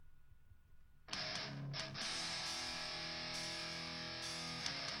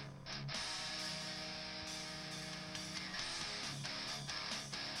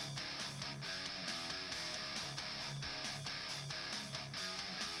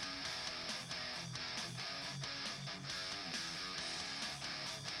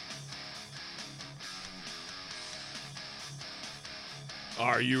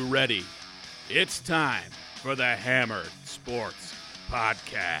Are you ready? It's time for the Hammered Sports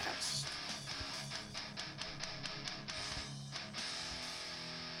Podcast.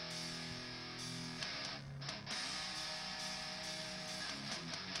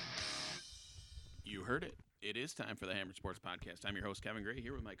 You heard it. It is time for the Hammered Sports Podcast. I'm your host, Kevin Gray,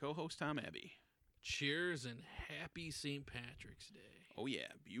 here with my co-host, Tom Abbey. Cheers and happy St. Patrick's Day. Oh,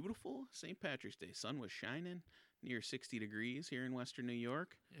 yeah. Beautiful St. Patrick's Day. Sun was shining, near 60 degrees here in Western New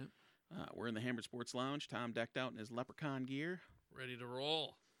York. Yep. We're in the Hammered Sports Lounge. Tom decked out in his leprechaun gear. Ready to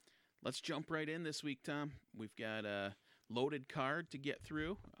roll. Let's jump right in this week, Tom. We've got a loaded card to get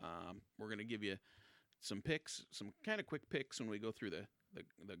through. We're going to give you some picks, some kind of quick picks when we go through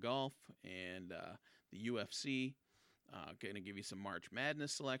the golf and the UFC. Going to give you some March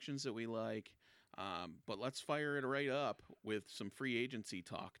Madness selections that we like. But let's fire it right up with some free agency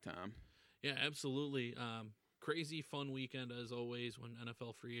talk, Tom. Yeah, absolutely. Crazy fun weekend as always when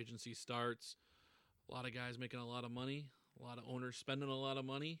NFL free agency starts. A lot of guys making a lot of money. A lot of owners spending a lot of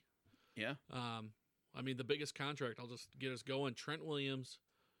money. Yeah. I mean, the biggest contract, I'll just get us going. Trent Williams,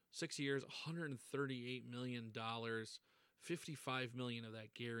 6 years, $138 million, $55 million of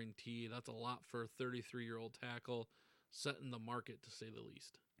that guarantee. That's a lot for a 33-year-old tackle, setting the market to say the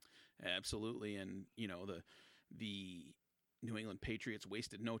least. Absolutely. And, you know, the New England Patriots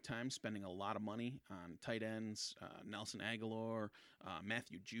wasted no time spending a lot of money on tight ends, Nelson Aguilar,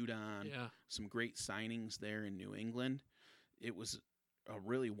 Matthew Judon, some great signings there in New England. It was a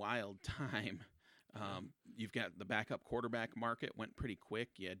really wild time. You've got the backup quarterback market went pretty quick.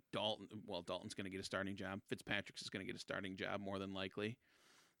 You had Dalton. Well, Dalton's going to get a starting job. Fitzpatrick's is going to get a starting job more than likely.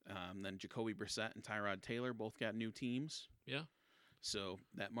 Then Jacoby Brissett and Tyrod Taylor both got new teams. Yeah. So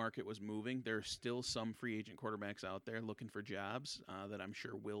that market was moving. There's still some free agent quarterbacks out there looking for jobs that I'm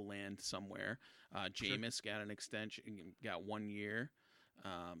sure will land somewhere. Jameis got an extension, got 1 year.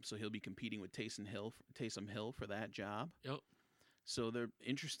 So he'll be competing with Taysom Hill for that job. Yep. So they're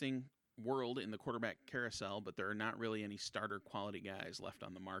interesting world in the quarterback carousel, but there are not really any starter quality guys left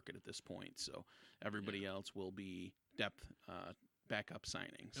on the market at this point. So everybody else will be depth backup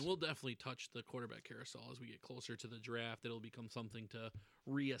signings. And we'll definitely touch the quarterback carousel as we get closer to the draft. It'll become something to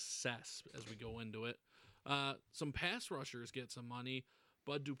reassess as we go into it. Some pass rushers get some money.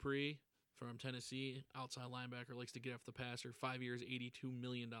 Bud Dupree from Tennessee, outside linebacker, likes to get off the passer. 5 years, $82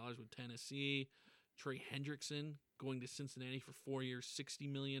 million with Tennessee. Trey Hendrickson going to Cincinnati for 4 years, $60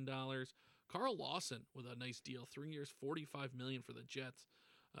 million. Carl Lawson with a nice deal, 3 years, $45 million for the Jets.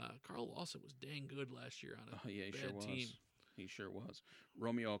 Carl Lawson was dang good last year on a bad team. He sure was.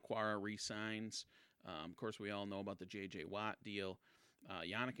 Romeo Okwara re-signs. Of course, we all know about the J.J. Watt deal.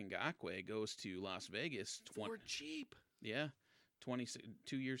 Yannick Ngakoue goes to Las Vegas. For cheap. Yeah.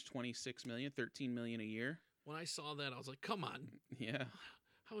 2 years, $26 million, $13 million a year. When I saw that, I was like, come on. Yeah.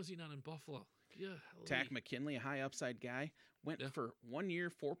 How is he not in Buffalo? Yeah. Tack McKinley, a high upside guy, went for 1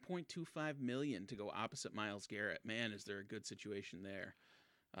 year, $4.25 million to go opposite Myles Garrett. Man, is there a good situation there.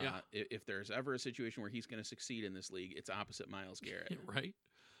 If there's ever a situation where he's going to succeed in this league, it's opposite Myles Garrett. Right.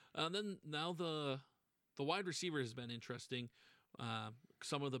 Then now the wide receiver has been interesting.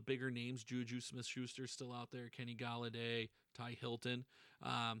 Some of the bigger names, Juju Smith-Schuster still out there, Kenny Golladay, Ty Hilton.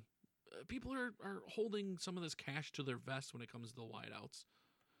 People are holding some of this cash to their vest when it comes to the wideouts.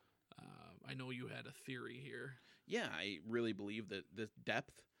 I know you had a theory here. Yeah, I really believe that the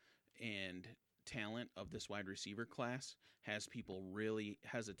depth and talent of this wide receiver class has people really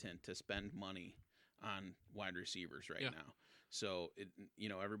hesitant to spend money on wide receivers right now. So,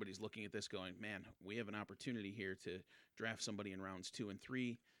 everybody's looking at this going, man, we have an opportunity here to draft somebody in rounds 2 and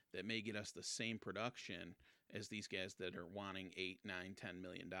 3 that may get us the same production as these guys that are wanting $8, $9, $10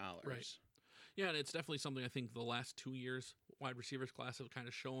 million. Right. Yeah, and it's definitely something I think the last 2 years, wide receivers class have kind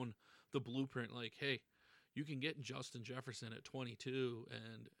of shown the blueprint. Like, hey, you can get Justin Jefferson at 22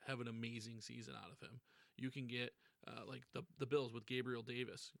 and have an amazing season out of him. You can get like the Bills with Gabriel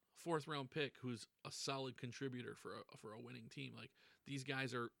Davis, 4th round pick, who's a solid contributor for a winning team. Like, these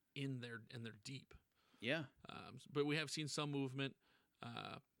guys are in there and they're deep. Yeah. But we have seen some movement.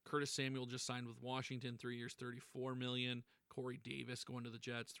 Curtis Samuel just signed with Washington, 3 years, $34 million. Corey Davis going to the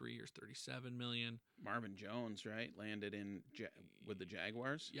Jets, 3 years, $37 million. Marvin Jones, right, landed with the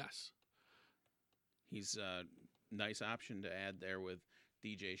Jaguars. Yes. He's a nice option to add there with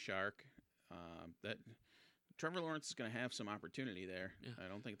DJ Shark. That Trevor Lawrence is going to have some opportunity there. Yeah. I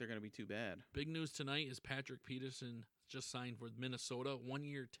don't think they're going to be too bad. Big news tonight is Patrick Peterson just signed with Minnesota, 1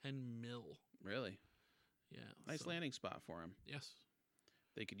 year, $10 million. Really? Yeah. Nice landing spot for him. Yes.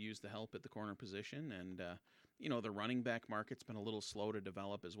 They could use the help at the corner position, and the running back market's been a little slow to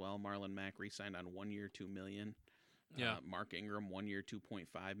develop as well. Marlon Mack re-signed on 1 year, $2 million. Yeah. Mark Ingram, 1 year,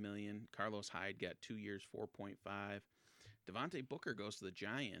 $2.5 million. Carlos Hyde got 2 years, 4.5. Devontae Booker goes to the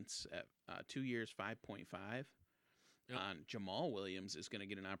Giants at 2 years, 5.5. Yep. Jamal Williams is going to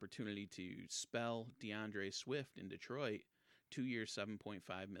get an opportunity to spell DeAndre Swift in Detroit, 2 years,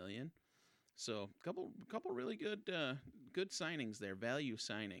 $7.5 million. So couple really good signings there, value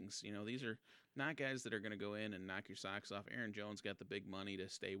signings. These are not guys that are going to go in and knock your socks off. Aaron Jones got the big money to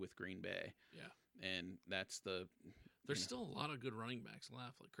stay with Green Bay. Yeah. And that's the... There's still a lot of good running backs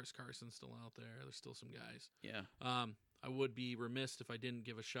left. Like Chris Carson's still out there. There's still some guys. Yeah. I would be remiss if I didn't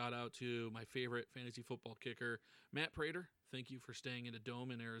give a shout out to my favorite fantasy football kicker, Matt Prater. Thank you for staying in a dome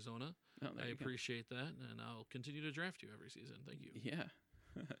in Arizona. I appreciate that, and I'll continue to draft you every season. Thank you. Yeah.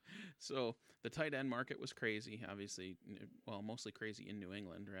 So the tight end market was crazy, obviously. Well, mostly crazy in New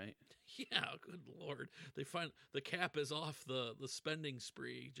England, right? Yeah, good Lord. They find the cap is off. The spending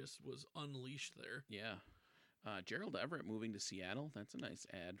spree just was unleashed there. Yeah. Gerald Everett moving to Seattle. That's a nice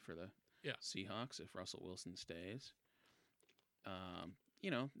ad for the Seahawks if Russell Wilson stays.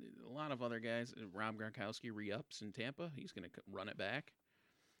 A lot of other guys. Rob Gronkowski re-ups in Tampa. He's going to run it back.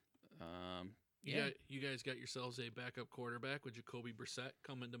 You guys got yourselves a backup quarterback with Jacoby Brissett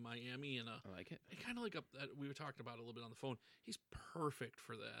coming to Miami, and I like it. Kind of like we were talking about it a little bit on the phone. He's perfect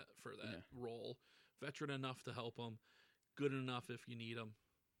for that role. Veteran enough to help him, good enough if you need him.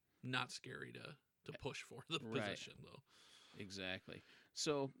 Not scary to push for the position though. Exactly.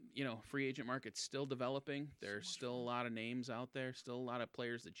 So, free agent market's still developing. There's still a lot of names out there, still a lot of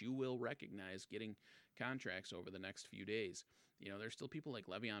players that you will recognize getting contracts over the next few days. There's still people like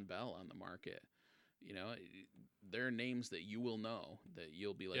Le'Veon Bell on the market. There are names that you will know that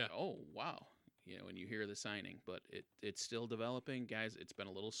you'll be like, oh, wow, when you hear the signing. But it's still developing. Guys, it's been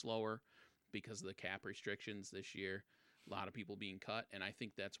a little slower because of the cap restrictions this year. A lot of people being cut, and I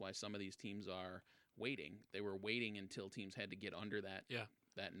think that's why some of these teams are waiting. They were waiting until teams had to get under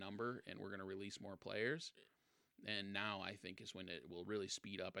that number, and we're going to release more players. And now I think is when it will really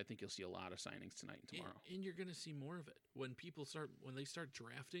speed up. I think you'll see a lot of signings tonight and tomorrow. And you're going to see more of it. When they start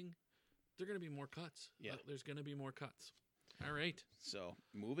drafting, there are going to be more cuts. Yeah. There's going to be more cuts. All right. So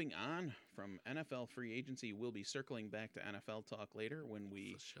moving on from NFL free agency, we'll be circling back to NFL talk later when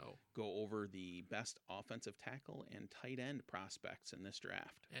we go over the best offensive tackle and tight end prospects in this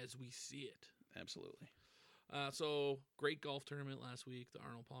draft. As we see it. Absolutely. So great golf tournament last week, the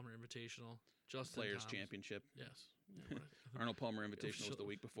Arnold Palmer Invitational. Players Championship. Yes. Yeah, Arnold Palmer Invitational was the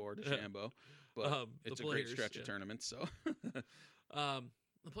week before DeChambeau, but it's a great stretch of tournaments. So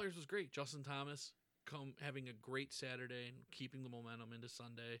the Players was great. Justin Thomas having a great Saturday and keeping the momentum into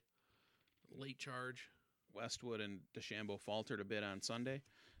Sunday. Late charge. Westwood and DeChambeau faltered a bit on Sunday,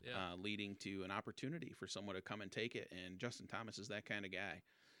 leading to an opportunity for someone to come and take it. And Justin Thomas is that kind of guy.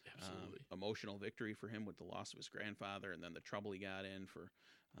 Absolutely. Emotional victory for him with the loss of his grandfather, and then the trouble he got in for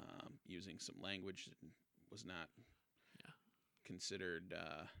using some language that was not considered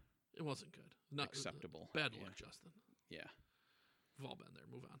it wasn't good. Not acceptable. Bad luck, Justin. Yeah. We've all been there.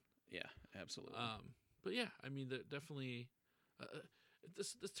 Move on. Yeah, absolutely. But yeah, I mean, definitely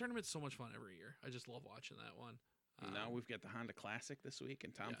this tournament's so much fun every year. I just love watching that one. Now we've got the Honda Classic this week,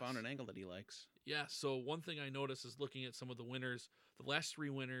 and Tom found an angle that he likes. Yeah, so one thing I noticed is looking at some of the winners, the last three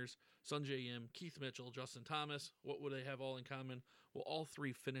winners, Sungjae Im, Keith Mitchell, Justin Thomas, what would they have all in common? Well, all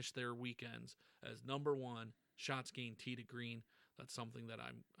three finished their weekends as number one, shots gained tee to green. That's something that I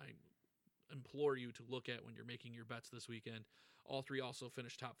implore you to look at when you're making your bets this weekend. All three also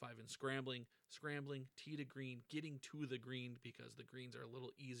finished top five in scrambling, tee to green, getting to the green, because the greens are a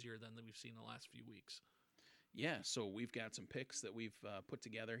little easier than we've seen the last few weeks. Yeah, so we've got some picks that we've put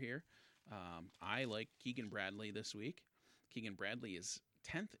together here. I like Keegan Bradley this week. Keegan Bradley is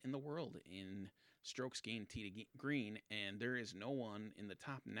 10th in the world in strokes gained tee to green, and there is no one in the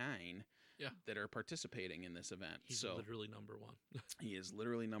top 9 that are participating in this event. He's literally number one. He is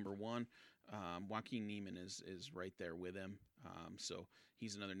literally number one. Joaquin Niemann is right there with him. So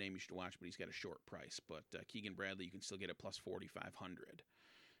he's another name you should watch, but he's got a short price. But Keegan Bradley, you can still get at plus 4,500.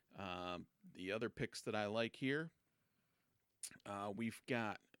 The other picks that I like here, we've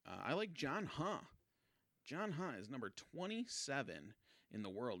got, I like John Huh. John Huh is number 27 in the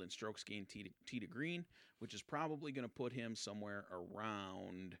world in strokes gained tee to green, which is probably going to put him somewhere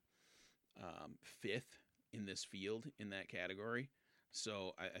around 5th in this field in that category.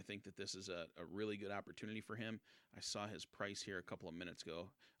 So I think that this is a really good opportunity for him. I saw his price here a couple of minutes ago.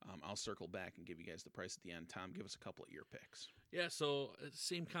 I'll circle back and give you guys the price at the end. Tom, give us a couple of your picks. Yeah, so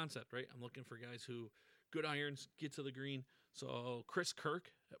same concept, right? I'm looking for guys who good irons, get to the green. So Chris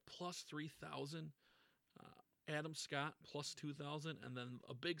Kirk at plus 3,000. Adam Scott plus 2,000, and then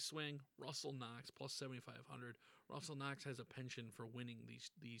a big swing, Russell Knox plus 7,500. Russell Knox has a penchant for winning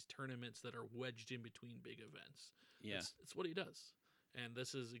these tournaments that are wedged in between big events. Yeah, it's what he does, and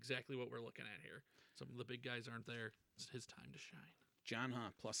this is exactly what we're looking at here. Some of the big guys aren't there. It's his time to shine. John Huh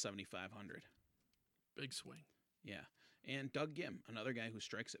plus 7,500. Big swing. Yeah, and Doug Gim, another guy who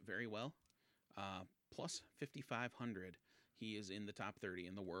strikes it very well, plus 5,500. He is in the top 30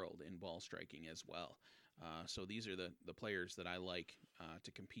 in the world in ball striking as well. So these are the players that I like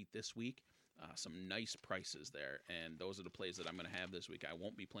to compete this week. Some nice prices there, and those are the plays that I'm going to have this week. I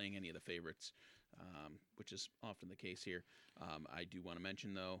won't be playing any of the favorites, which is often the case here. I do want to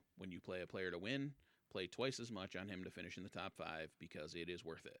mention, though, when you play a player to win, play twice as much on him to finish in the top 5 because it is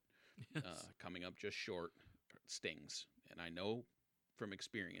worth it. Yes. Coming up just short stings, and I know from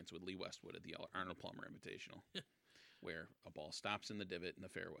experience with Lee Westwood at the Arnold Palmer Invitational, where a ball stops in the divot in the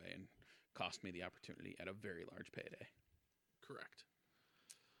fairway and cost me the opportunity at a very large payday. Correct.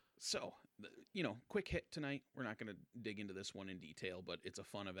 So, quick hit tonight. We're not going to dig into this one in detail, but it's a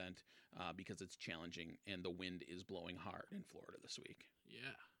fun event because it's challenging and the wind is blowing hard in Florida this week.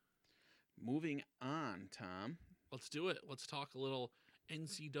 Yeah. Moving on, Tom. Let's do it. Let's talk a little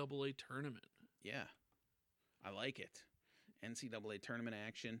NCAA tournament. Yeah, I like it. NCAA tournament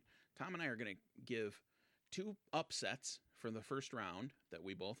action. Tom and I are going to give 2 upsets for the first round that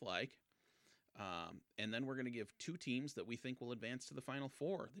we both like. And then we're going to give 2 teams that we think will advance to the Final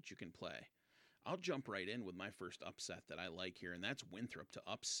Four that you can play. I'll jump right in with my first upset that I like here, and that's Winthrop to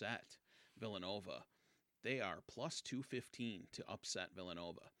upset Villanova. They are plus 215 to upset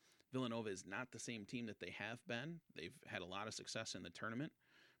Villanova. Villanova is not the same team that they have been. They've had a lot of success in the tournament.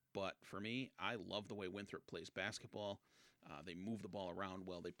 But for me, I love the way Winthrop plays basketball. They move the ball around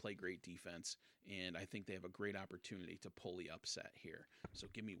well. They play great defense. And I think they have a great opportunity to pull the upset here. So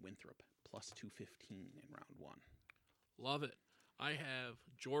give me Winthrop plus 215 in round 1. Love it. I have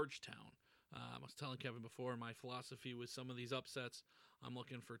Georgetown. I was telling Kevin before, my philosophy with some of these upsets, I'm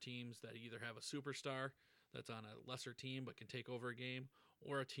looking for teams that either have a superstar that's on a lesser team but can take over a game,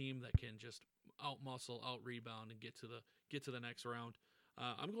 or a team that can just out-muscle, out-rebound, and get to the next round.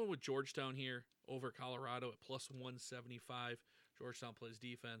 I'm going with Georgetown here over Colorado at plus 175. Georgetown plays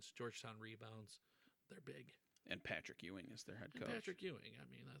defense. Georgetown rebounds. They're big. And Patrick Ewing is their head coach. Patrick Ewing. I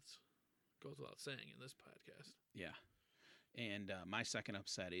mean, that's goes without saying in this podcast. Yeah. And my second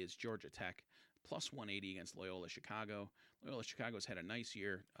upset is Georgia Tech plus 180 against Loyola Chicago. Loyola Chicago's had a nice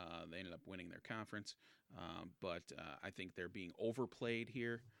year. They ended up winning their conference. But I think they're being overplayed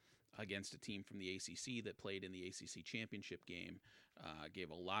here against a team from the ACC that played in the ACC championship game. Gave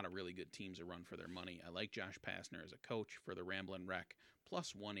a lot of really good teams a run for their money. I like Josh Pastner as a coach for the Ramblin' Wreck,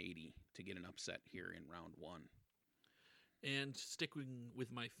 plus 180 to get an upset here in round 1. And sticking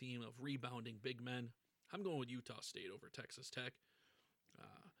with my theme of rebounding big men, I'm going with Utah State over Texas Tech.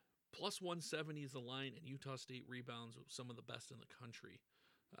 Plus 170 is the line, and Utah State rebounds with some of the best in the country.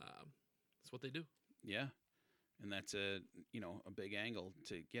 That's what they do. Yeah. And that's a big angle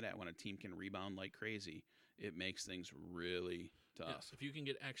to get at when a team can rebound like crazy. It makes things really tough. Yes, if you can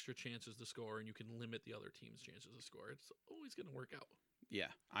get extra chances to score and you can limit the other team's chances to score, it's always going to work out. Yeah,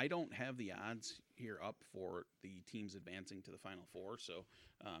 I don't have the odds here up for the teams advancing to the Final Four. So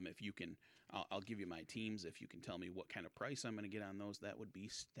if you can, I'll give you my teams. If you can tell me what kind of price I'm going to get on those, that would be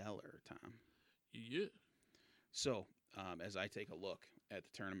stellar, Tom. Yeah. So as I take a look at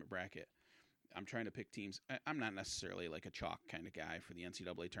the tournament bracket, I'm trying to pick teams. I'm not necessarily like a chalk kind of guy for the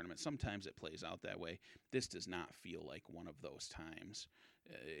NCAA tournament. Sometimes it plays out that way. This does not feel like one of those times.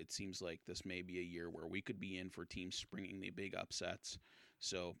 It seems like this may be a year where we could be in for teams springing the big upsets.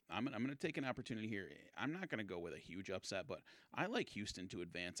 So I'm going to take an opportunity here. I'm not going to go with a huge upset, but I like Houston to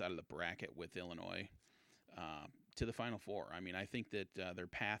advance out of the bracket with Illinois to the Final Four. I mean, I think that their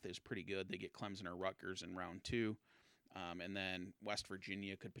path is pretty good. They get Clemson or Rutgers in round 2. And then West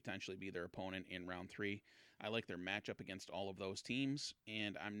Virginia could potentially be their opponent in round 3. I like their matchup against all of those teams,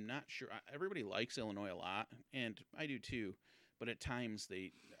 and I'm not sure. Everybody likes Illinois a lot, and I do too. But at times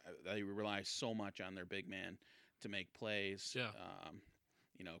they rely so much on their big man to make plays. Yeah.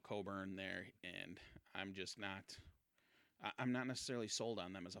 Coburn there, and I'm just not. I'm not necessarily sold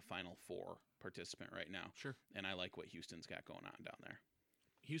on them as a Final Four participant right now. Sure. And I like what Houston's got going on down there.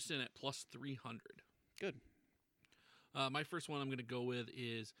 Houston at plus 300. Good. My first one I'm going to go with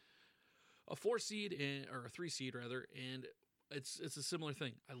is a 4 seed or a 3 seed rather, and it's a similar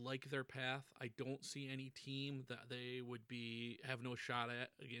thing. I like their path. I don't see any team that they would have no shot at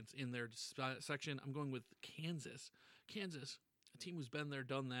against in their section. I'm going with Kansas. Kansas, a team who's been there,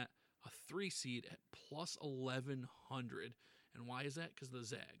 done that. A 3 seed at plus 1,100. And why is that? Because the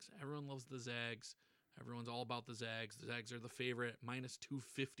Zags. Everyone loves the Zags. Everyone's all about the Zags. The Zags are the favorite, minus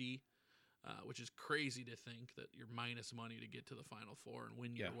 250, which is crazy to think that you're minus money to get to the Final Four and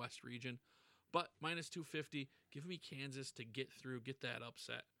win your West region. But minus 250, give me Kansas to get through, get that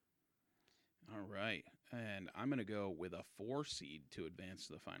upset. All right. And I'm going to go with a 4 seed to advance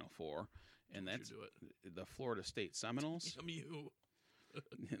to the Final Four. And that's the Florida State Seminoles. Damn you.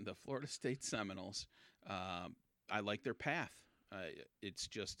 The Florida State Seminoles. I like their path. It's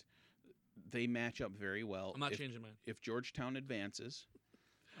just they match up very well. I'm not changing mine. If Georgetown advances,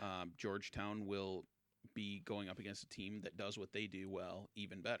 Georgetown will be going up against a team that does what they do well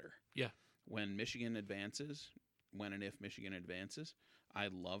even better. Yeah. When Michigan advances, when and if Michigan advances, I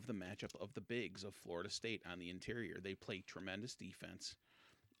love the matchup of the bigs of Florida State on the interior. They play tremendous defense.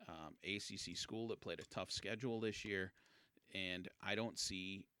 ACC school that played a tough schedule this year, and I don't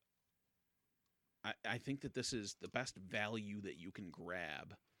see. I think that this is the best value that you can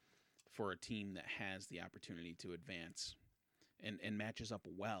grab for a team that has the opportunity to advance and matches up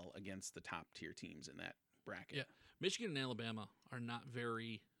well against the top tier teams in that bracket. Yeah, Michigan and Alabama are not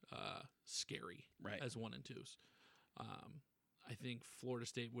very scary as 1 and 2s. I think Florida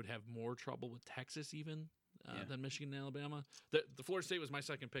State would have more trouble with Texas even than Michigan and Alabama. The Florida State was my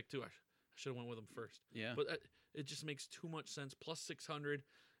second pick too. I should have went with them first. Yeah, but it just makes too much sense. Plus 600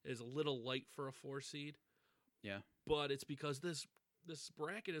 is a little light for a 4 seed. Yeah, but it's because this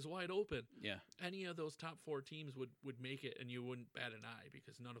bracket is wide open. Yeah, any of those top 4 teams would make it, and you wouldn't bat an eye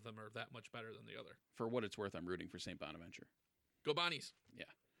because none of them are that much better than the other. For what it's worth, I'm rooting for St. Bonaventure. Go Bonnies! Yeah.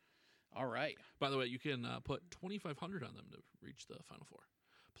 All right. By the way, you can put 2,500 on them to reach the Final Four,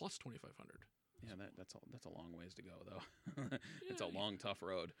 plus 2,500. Yeah, that's a long ways to go though. It's a long, tough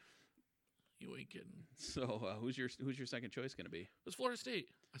road. You ain't kidding. So, who's your second choice going to be? It's Florida State.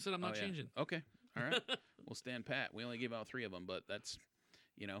 I said I'm not changing. Okay. All right. We'll stand pat. We only gave out 3 of them, but that's,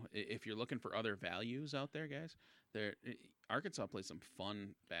 if you're looking for other values out there, guys, Arkansas plays some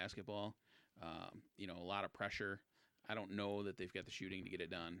fun basketball. A lot of pressure. I don't know that they've got the shooting to get it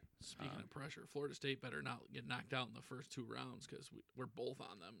done. Speaking of pressure, Florida State better not get knocked out in the first 2 rounds because we're both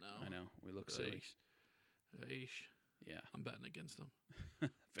on them now. I know. We look silly. Yeah. I'm betting against them.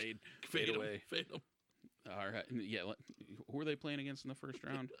 Fade away. Fade them. All right. Yeah. Who are they playing against in the first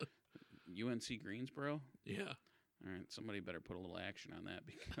round? UNC Greensboro? Yeah. All right. Somebody better put a little action on that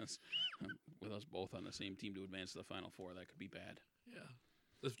because with us both on the same team to advance to the Final Four, that could be bad. Yeah.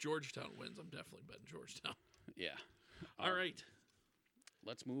 If Georgetown wins, I'm definitely betting Georgetown. Yeah. All right.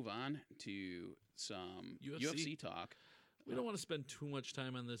 Let's move on to some UFC talk. We don't want to spend too much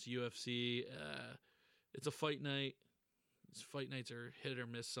time on this UFC. It's a fight night. These fight nights are hit or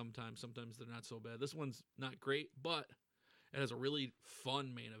miss sometimes. Sometimes they're not so bad. This one's not great, but it has a really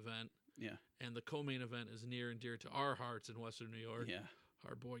fun main event. Yeah. And the co-main event is near and dear to our hearts in Western New York. Yeah.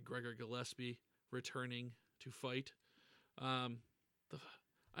 Our boy Gregor Gillespie returning to fight.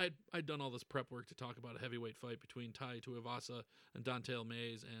 I'd done all this prep work to talk about a heavyweight fight between Tai Tuivasa and Don'Tale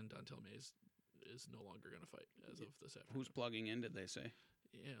Mayes, and Don'Tale Mayes is no longer going to fight as of this afternoon. Who's plugging in, did they say?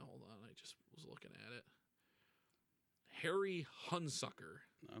 Yeah, hold on. I just was looking at it. Harry Hunsucker.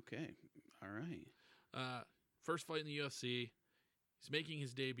 Okay. All right. First fight in the UFC. He's making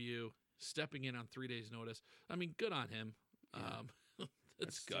his debut, stepping in on 3 days' notice. I mean, good on him. Yeah.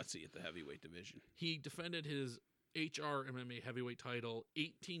 That's gutsy at the heavyweight division. He defended his HR MMA heavyweight title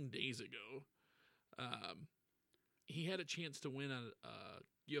 18 days ago. He had a chance to win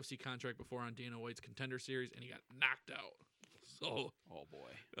a UFC contract before on Dana White's Contender Series, and he got knocked out. So, oh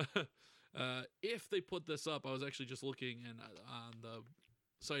boy. If they put this up, I was actually just looking, and on the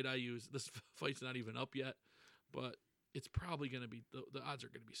site I use, this fight's not even up yet, but it's probably going to be, the odds are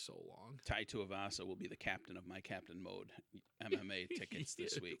going to be so long. Tai Tuivasa will be the captain of my Captain Mode MMA tickets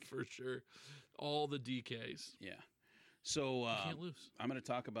this week. For sure. All the DKs. Yeah. So can't lose. I'm going to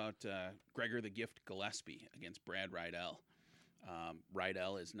talk about Gregor the Gift Gillespie against Brad Riedel.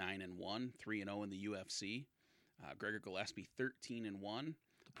 Riedel is 9-1, 3-0 in the UFC. Gregor Gillespie 13-1.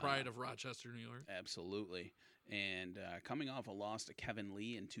 The pride of Rochester, New York. Absolutely. And coming off a loss to Kevin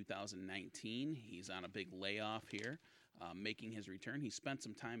Lee in 2019, he's on a big layoff here, making his return. He spent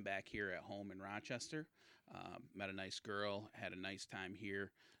some time back here at home in Rochester, met a nice girl, had a nice time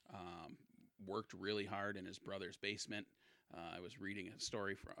here, worked really hard in his brother's basement. I was reading a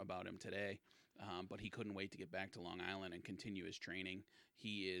story about him today, but he couldn't wait to get back to Long Island and continue his training.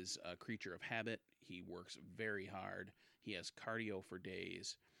 He is a creature of habit. He works very hard. He has cardio for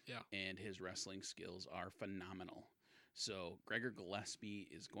days. Yeah. And his wrestling skills are phenomenal. So Gregor Gillespie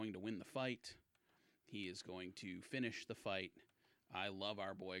is going to win the fight. He is going to finish the fight. I love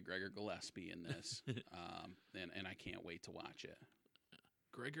our boy Gregor Gillespie in this, and I can't wait to watch it.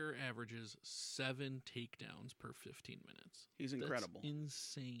 McGregor averages 7 takedowns per 15 minutes. He's incredible. That's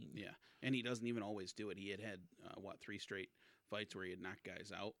insane. Yeah, and he doesn't even always do it. He had 3 straight fights where he had knocked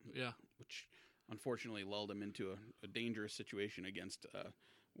guys out. Yeah, which unfortunately lulled him into a dangerous situation against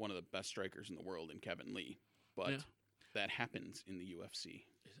one of the best strikers in the world in Kevin Lee. But that happens in the UFC.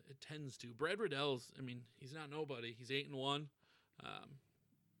 It tends to. Brad Riddell's, I mean, he's not nobody. He's 8-1.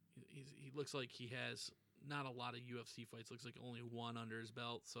 He looks like he has not a lot of UFC fights. Looks like only one under his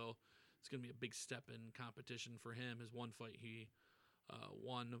belt. So it's going to be a big step in competition for him. His one fight he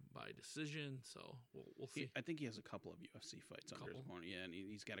won by decision. So we'll see. I think he has a couple of UFC fights under his opponent. Yeah, and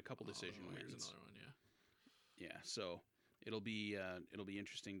he's got a couple decision wins. Here's another one. Yeah. So it'll be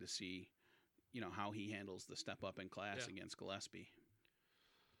interesting to see, how he handles the step up in class against Gillespie.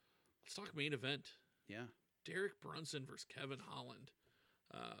 Let's talk main event. Yeah. Derek Brunson versus Kevin Holland.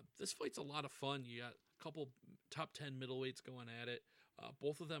 This fight's a lot of fun. You got a couple top 10 middleweights going at it.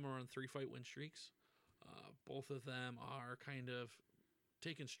 Both of them are on 3-fight win streaks. Both of them are kind of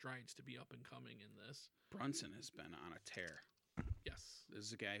taking strides to be up and coming in this. Brunson has been on a tear. Yes. This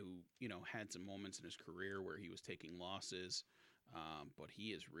is a guy who, had some moments in his career where he was taking losses, but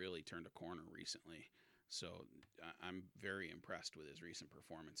he has really turned a corner recently. So I'm very impressed with his recent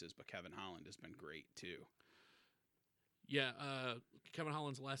performances, but Kevin Holland has been great too. Yeah, Kevin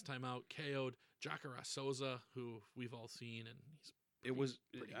Holland's last time out KO'd Jacare Souza, who we've all seen, and he's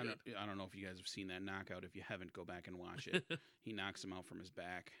pretty good. I don't know if you guys have seen that knockout. If you haven't, go back and watch it. He knocks him out from his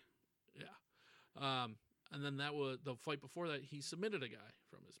back. Yeah. And then that was the fight before that. He submitted a guy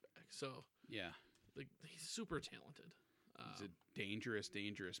from his back. So yeah, he's super talented. He's a dangerous,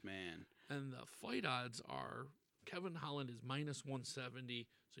 dangerous man. And the fight odds are Kevin Holland is -170,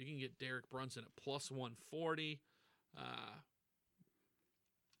 so you can get Derek Brunson at +140.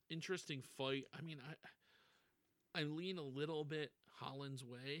 Interesting fight. I mean, I lean a little bit Holland's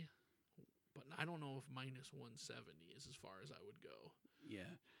way, but I don't know if -170 is as far as I would go.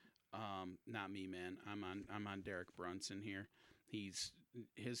 Yeah. Not me, man. I'm on Derek Brunson here.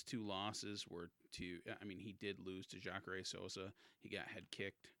 His 2 losses were to. I mean, he did lose to Jacare Souza. He got head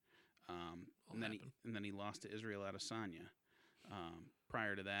kicked, and then he lost to Israel Adesanya.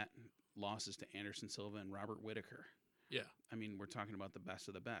 Prior to that, losses to Anderson Silva and Robert Whittaker. Yeah, I mean, we're talking about the best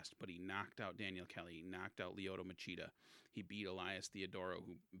of the best. But he knocked out Daniel Kelly. He knocked out Lyoto Machida. He beat Elias Theodoro,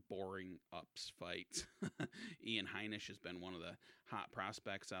 who boring ups fights. Ian Heinisch has been one of the hot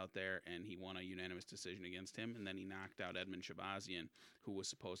prospects out there, and he won a unanimous decision against him. And then he knocked out Edmund Shabazian, who was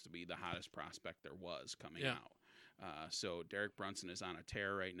supposed to be the hottest prospect there was coming out. So Derek Brunson is on a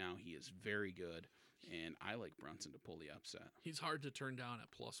tear right now. He is very good, and I like Brunson to pull the upset. He's hard to turn down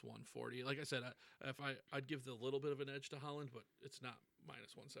at +140. Like I said, I'd give the little bit of an edge to Holland, but it's not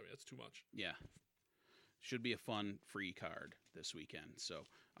 -170. That's too much. Yeah. Should be a fun free card this weekend, so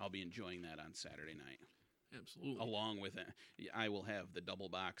I'll be enjoying that on Saturday night. Absolutely. Along with it, I will have the double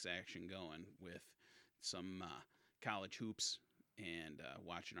box action going with some college hoops and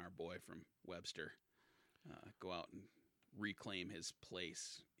watching our boy from Webster go out and reclaim his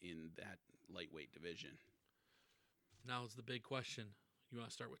place in that lightweight division. Now is the big question. You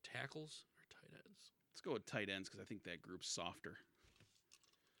want to start with tackles or tight ends? Let's go with tight ends because I think that group's softer.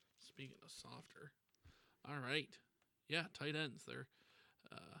 Speaking of softer. All right. Yeah, tight ends there.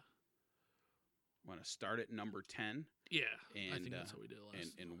 Want to start at number 10? Yeah, I think that's what we did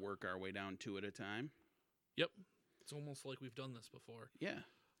last. And work our way down 2 at a time? Yep. It's almost like we've done this before. Yeah.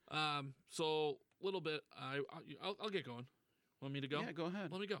 So, a little bit. I'll get going. Want me to go? Yeah, go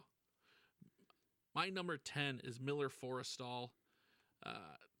ahead. Let me go. My number 10 is Miller Forrestall,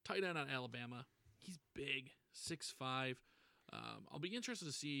 tight end on Alabama. He's big, 6'5". I'll be interested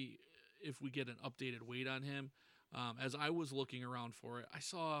to see if we get an updated weight on him. As I was looking around for it, I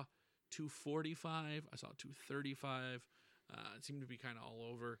saw 245. I saw 235. It seemed to be kind of all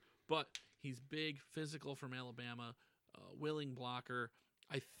over. But he's big, physical from Alabama, willing blocker.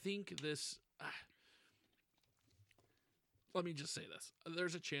 I think this... let me just say this.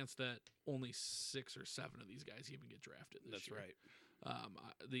 There's a chance that only 6 or 7 of these guys even get drafted this year. That's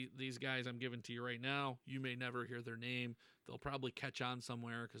right. These guys I'm giving to you right now, you may never hear their name. They'll probably catch on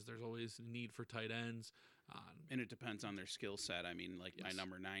somewhere because there's always a need for tight ends. And it depends on their skill set. I mean, like my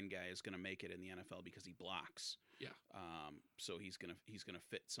number 9 guy is going to make it in the NFL because he blocks. Yeah. So he's gonna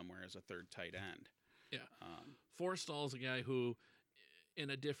fit somewhere as a third tight end. Yeah. Forrestall is a guy who, in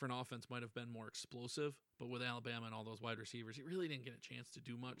a different offense, might have been more explosive, but with Alabama and all those wide receivers, he really didn't get a chance to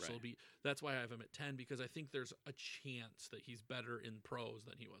do much. Right. So that's why I have him at 10, because I think there's a chance that he's better in pros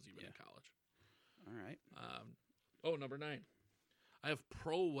than he was even in college. All right. Number 9. I have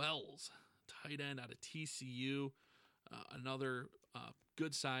Pro Wells, tight end out of TCU. Another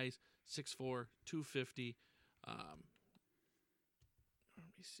good size, 6'4", 250. Let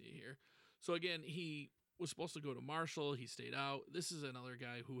me see here. So again, he was supposed to go to Marshall. He stayed out. This is another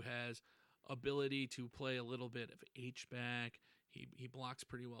guy who has ability to play a little bit of H-back. He blocks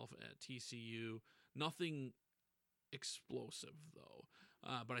pretty well at TCU. Nothing explosive, though.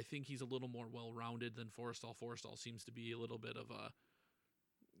 But I think he's a little more well-rounded than Forrestall. Forrestall seems to be a little bit of a...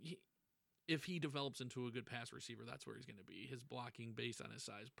 If he develops into a good pass receiver, that's where he's going to be. His blocking based on his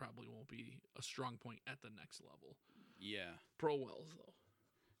size probably won't be a strong point at the next level. Yeah. Pro Wells, though.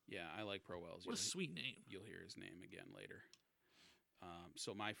 Yeah, I like Pro Wells. What a sweet name. You'll hear his name again later.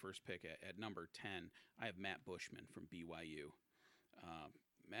 So my first pick at number 10, I have Matt Bushman from BYU.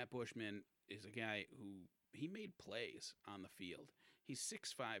 Matt Bushman is a guy who he made plays on the field. He's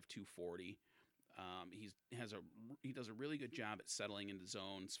 6'5", 240. He does a really good job at settling into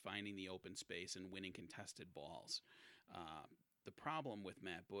zones, finding the open space, and winning contested balls. The problem with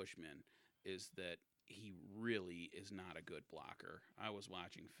Matt Bushman is that he really is not a good blocker. I was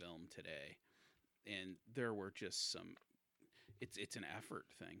watching film today, and there were just some. It's an effort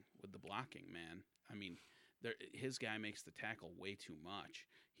thing with the blocking, man. I mean, his guy makes the tackle way too much.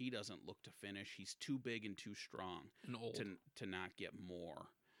 He doesn't look to finish. He's too big and too strong and old to not get more.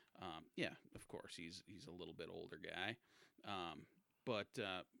 Yeah, of course, he's a little bit older guy. But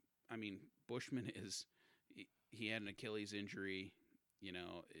I mean, Bushman he had an Achilles injury. You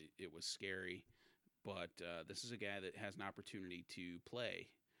know, it was scary. But this is a guy that has an opportunity to play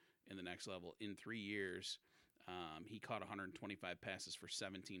in the next level. In 3 years, he caught 125 passes for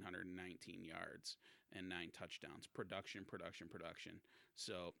 1,719 yards and 9 touchdowns. Production.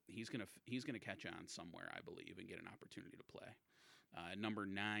 So he's gonna catch on somewhere, I believe, and get an opportunity to play. Number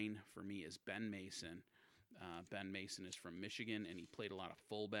 9 for me is Ben Mason. Ben Mason is from Michigan, and he played a lot of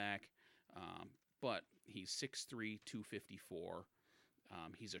fullback, but he's 6'3", 254.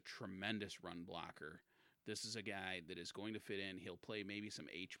 He's a tremendous run blocker. This is a guy that is going to fit in. He'll play maybe some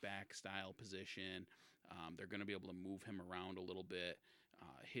H-back style position. They're going to be able to move him around a little bit.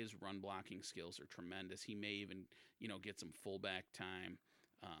 His run blocking skills are tremendous. He may even, get some fullback time.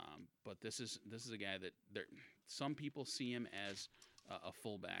 But this is a guy that some people see him as a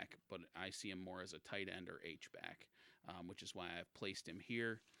fullback, but I see him more as a tight end or H-back, which is why I've placed him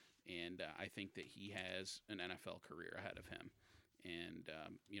here. And I think that he has an NFL career ahead of him. And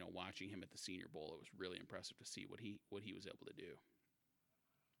watching him at the Senior Bowl, it was really impressive to see what he was able to do.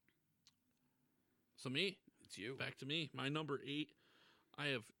 So me, it's you. Back to me. My number 8, I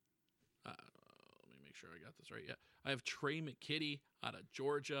have. Let me make sure I got this right. Yeah, I have Trey McKitty out of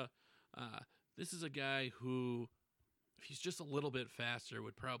Georgia. This is a guy who, if he's just a little bit faster,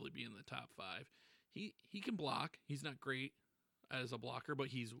 would probably be in the top 5. He can block. He's not great as a blocker, but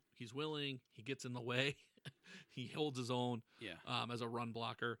he's willing. He gets in the way. He holds his own. Yeah. As a run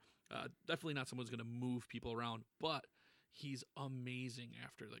blocker. Definitely not someone who's going to move people around, but he's amazing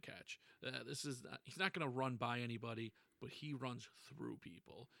after the catch. He's not going to run by anybody, but he runs through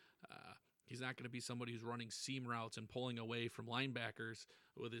people. He's not going to be somebody who's running seam routes and pulling away from linebackers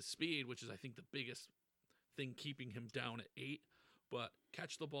with his speed, which is, I think, the biggest thing keeping him down at 8. But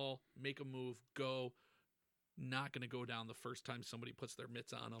catch the ball, make a move, go. Not going to go down the first time somebody puts their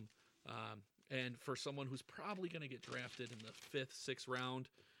mitts on him. And for someone who's probably going to get drafted in the 5th, 6th round,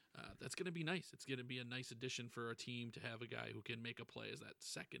 that's going to be nice. It's going to be a nice addition for a team to have a guy who can make a play as that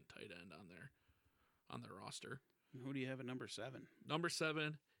second tight end on their roster. Who do you have at number 7? Number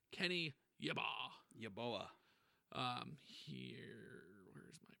 7, Kenny Yeboah. Yeboah.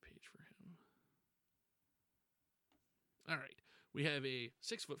 Where's my page for him? All right. We have a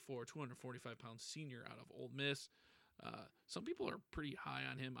 6'4", 245-pound senior out of Ole Miss. Some people are pretty high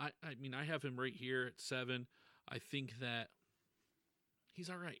on him. I mean, I have him right here at 7. I think that he's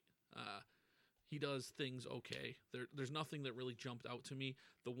all right. He does things okay. There's nothing that really jumped out to me.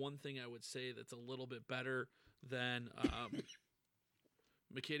 The one thing I would say that's a little bit better than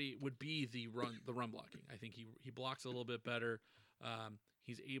McKitty would be the run blocking. I think he blocks a little bit better.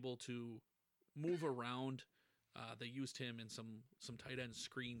 He's able to move around. They used him in some tight end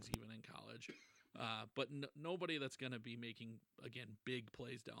screens even in college. But nobody that's going to be making, again, big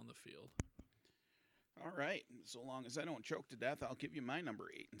plays down the field. All right. So long as I don't choke to death, I'll give you my number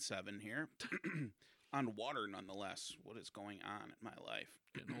 8 and 7 here. On water, nonetheless. What is going on in my life?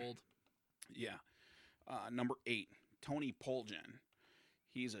 Getting old. Yeah. Number 8, Tony Poljan.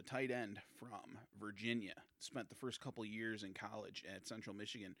 He's a tight end from Virginia. Spent the first couple years in college at Central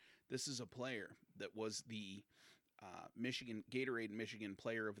Michigan. This is a player that was the Gatorade Michigan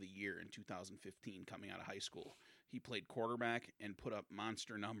Player of the Year in 2015 coming out of high school. He played quarterback and put up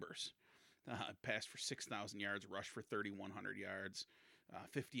monster numbers. Passed for 6,000 yards, rushed for 3,100 yards.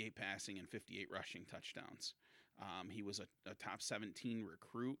 58 passing and 58 rushing touchdowns. He was a top 17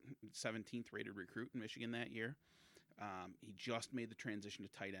 recruit, 17th rated recruit in Michigan that year. He just made the transition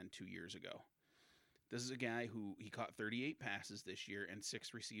to tight end 2 years ago. This is a guy who he caught 38 passes this year and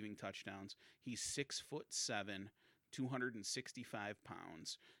 6 receiving touchdowns. He's 6'7", 265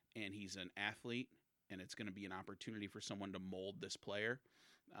 pounds, and he's an athlete. And it's going to be an opportunity for someone to mold this player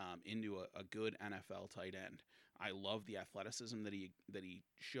into a good NFL tight end. I love the athleticism that he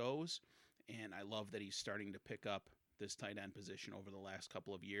shows, and I love that he's starting to pick up this tight end position over the last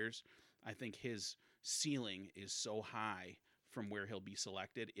couple of years. I think his ceiling is so high from where he'll be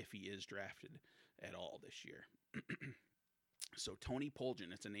selected if he is drafted at all this year. So Tony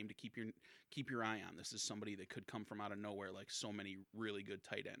Poljan, it's a name to keep your eye on. This is somebody that could come from out of nowhere like so many really good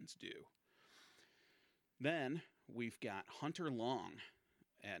tight ends do. Then we've got Hunter Long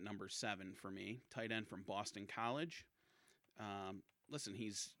at number 7 for me, tight end from Boston College. Listen,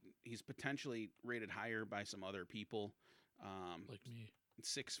 he's potentially rated higher by some other people. Like me.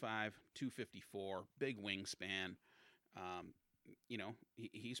 6'5", 254, big wingspan.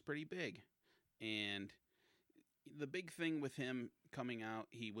 He's pretty big. And the big thing with him coming out,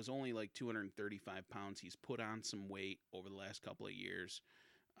 he was only like 235 pounds. He's put on some weight over the last couple of years.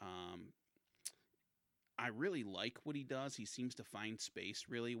 I really like what he does. He seems to find space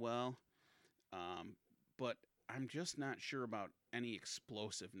really well. But I'm just not sure about any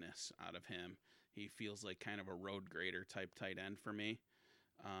explosiveness out of him. He feels like kind of a road grader type tight end for me.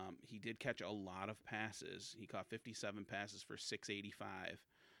 He did catch a lot of passes. He caught 57 passes for 685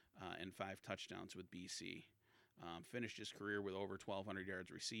 and 5 touchdowns with BC. Finished his career with over 1,200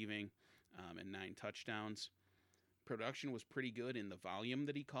 yards receiving and 9 touchdowns. Production was pretty good in the volume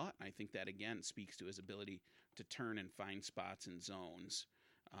that he caught. I think that, again, speaks to his ability to turn and find spots in zones.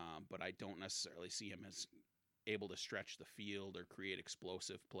 But I don't necessarily see him as able to stretch the field or create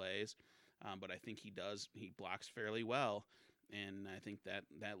explosive plays. But I think he does. He blocks fairly well. And I think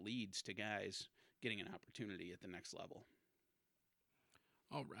that leads to guys getting an opportunity at the next level.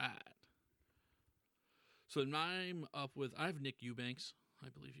 All right. So I'm up with, I have Nick Eubanks. I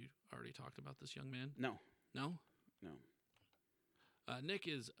believe you already talked about this young man. No. No? No. Nick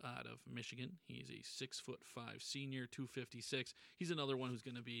is out of Michigan. He's a 6'5" senior, 256. He's another one who's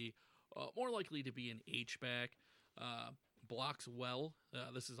going to be more likely to be an H-back. Blocks well.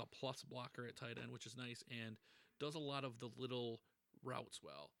 This is a plus blocker at tight end, which is nice, and does a lot of the little routes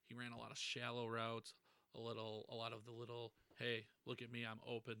well. He ran a lot of shallow routes, a lot of the little, hey, look at me, I'm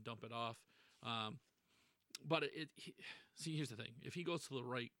open, dump it off. But see, here's the thing. If he goes to the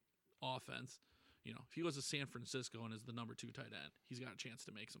right offense, if he goes to San Francisco and is the number 2 tight end, he's got a chance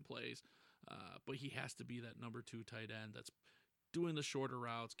to make some plays. But he has to be that number 2 tight end that's doing the shorter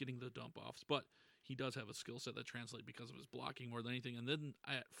routes, getting the dump offs. But he does have a skill set that translates because of his blocking more than anything. And then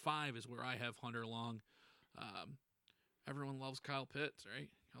at 5 is where I have Hunter Long. Everyone loves Kyle Pitts, right?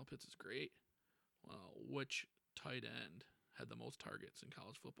 Kyle Pitts is great. Well, which tight end had the most targets in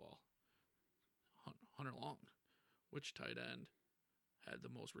college football? Hunter Long. Which tight end had the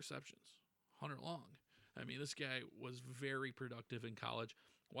most receptions? Hunter Long. I mean, this guy was very productive in college.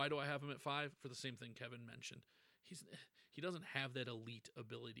 Why do I have him at 5? For the same thing Kevin mentioned. He doesn't have that elite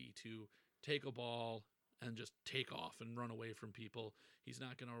ability to take a ball and just take off and run away from people. He's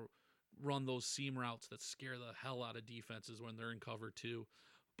not going to run those seam routes that scare the hell out of defenses when they're in cover 2.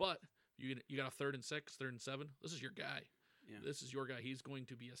 But you got a 3rd and 6, 3rd and 7. This is your guy. Yeah. This is your guy. He's going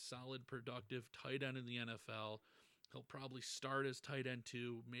to be a solid, productive tight end in the NFL. He'll probably start as tight end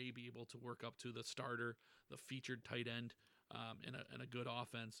 2, may be able to work up to the starter, the featured tight end in a good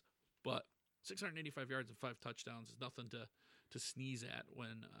offense. But 685 yards and 5 touchdowns is nothing to sneeze at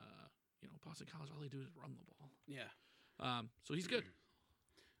when, Boston College, all they do is run the ball. Yeah. So he's good.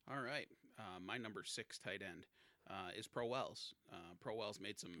 All right. My number 6 tight end is Pro Wells. Pro Wells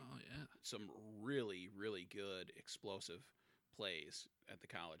made some really, really good explosive plays at the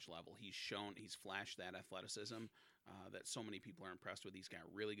college level. He's flashed that athleticism that so many people are impressed with. He's got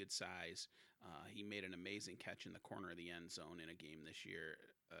really good size. He made an amazing catch in the corner of the end zone in a game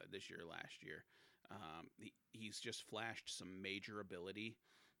last year. He's just flashed some major ability.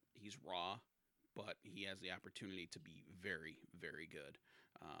 He's raw, but he has the opportunity to be very, very good.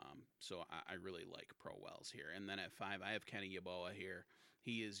 So I really like Pro Wells here. And then at 5, I have Kenny Yeboah here.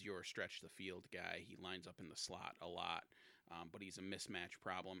 He is your stretch the field guy. He lines up in the slot a lot, but he's a mismatch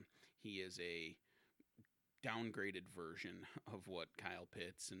problem. He is a downgraded version of what Kyle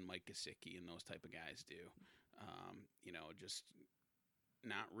Pitts and Mike Gesicki and those type of guys do. Just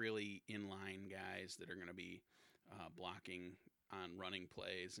not really inline guys that are going to be blocking on running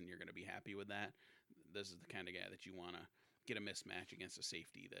plays, and you're going to be happy with that. This is the kind of guy that you want to get a mismatch against a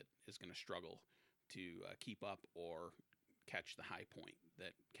safety that is going to struggle to keep up or catch the high point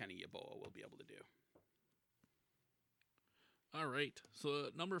that Kenny Yeboah will be able to do. All right. So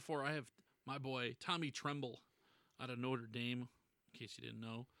number 4, I have my boy Tommy Tremble out of Notre Dame, in case you didn't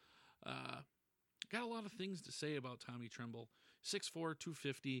know. Got a lot of things to say about Tommy Tremble. 6'4",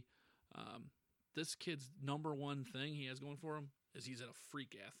 250. This kid's number one thing he has going for him is he's a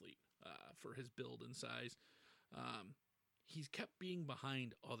freak athlete for his build and size. He's kept being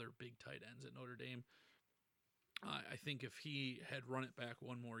behind other big tight ends at Notre Dame. I think if he had run it back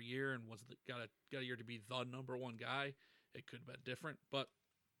one more year and got a year to be the number one guy, it could have been different. But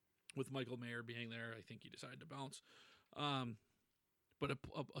with Michael Mayer being there, I think he decided to bounce. But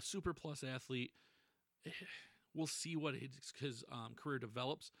a super plus athlete, we'll see what his career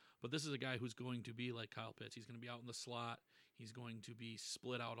develops. But this is a guy who's going to be like Kyle Pitts. He's going to be out in the slot. He's going to be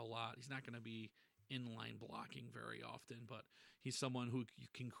split out a lot. He's not going to be inline blocking very often, but he's someone who you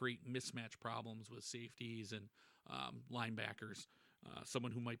can create mismatch problems with safeties and linebackers.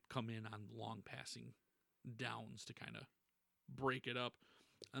 Someone who might come in on long passing downs to kind of break it up.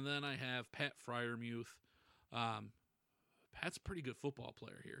 And then I have Pat Freiermuth. Pat's a pretty good football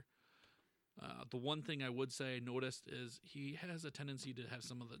player here. The one thing I would say I noticed is he has a tendency to have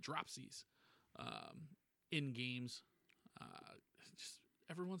some of the dropsies in games. Just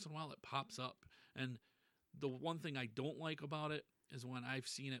every once in a while it pops up. And the one thing I don't like about it is when I've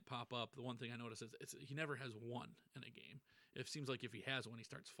seen it pop up, the one thing I notice is he never has one in a game. It seems like if he has one, he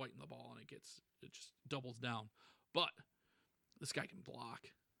starts fighting the ball and it just doubles down. But this guy can block.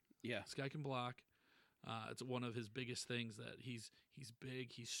 Yeah. This guy can block. It's one of his biggest things that he's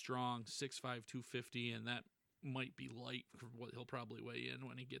big, he's strong, 6'5", 250, and that might be light for what he'll probably weigh in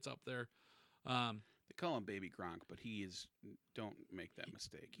when he gets up there. They call him Baby Gronk, but don't make that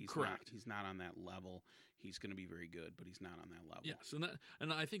mistake. He's correct. He's not on that level. He's going to be very good, but he's not on that level. Yes,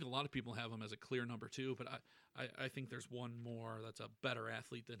 and I think a lot of people have him as a clear number 2, but I think there's one more that's a better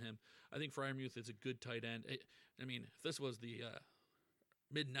athlete than him. I think Freiermuth is a good tight end. If this was the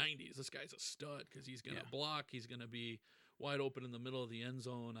mid-90s, this guy's a stud because he's going to block. He's going to be wide open in the middle of the end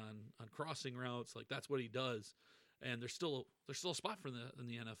zone on crossing routes. Like, that's what he does. And there's still a spot for in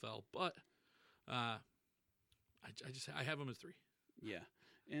the NFL, but I have him as 3. Yeah,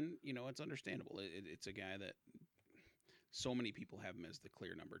 and it's understandable. It's a guy that so many people have him as the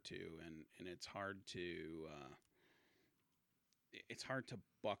clear number 2, and it's hard to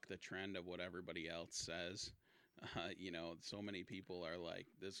buck the trend of what everybody else says. So many people are like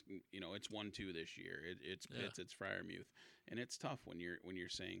this. It's 1-2 this year. It's Pitts, it's Freiermuth, and it's tough when you're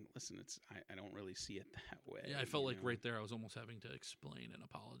saying, listen, I don't really see it that way. Yeah, I felt like right there I was almost having to explain and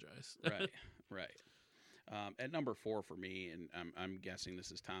apologize. Right. At number 4 for me, and I'm guessing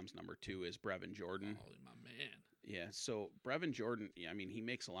this is Tom's number 2, is Brevin Jordan. Oh, my man. Yeah. So Brevin Jordan, he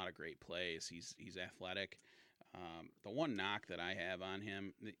makes a lot of great plays. He's athletic. The one knock that I have on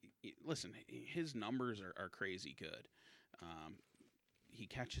him, listen, his numbers are crazy good. He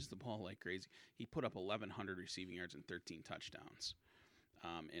catches the ball like crazy. He put up 1,100 receiving yards and 13 touchdowns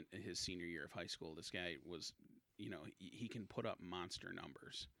in his senior year of high school. This guy was, he can put up monster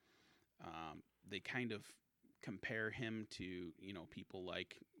numbers. They kind of compare him to, people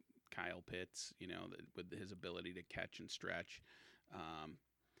like Kyle Pitts, with his ability to catch and stretch.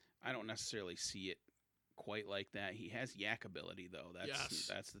 I don't necessarily see it quite like that. He has yak ability, though.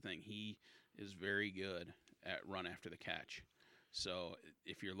 That's the thing. He is very good at run after the catch. So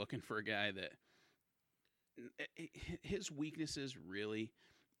if you're looking for a guy that his weaknesses really,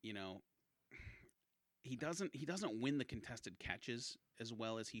 he doesn't win the contested catches as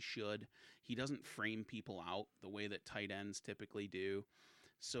well as he should. He doesn't frame people out the way that tight ends typically do.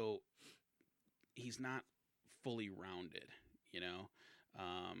 So he's not fully rounded,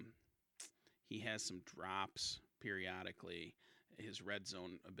 He has some drops periodically. His red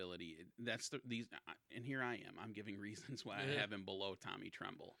zone ability. And here I am. I'm giving reasons why I have him below Tommy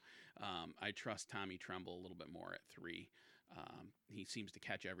Tremble. I trust Tommy Tremble a little bit more at 3. He seems to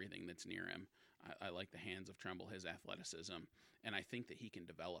catch everything that's near him. I like the hands of Tremble, his athleticism, and I think that he can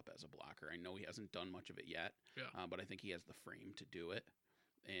develop as a blocker. I know he hasn't done much of it yet, but I think he has the frame to do it,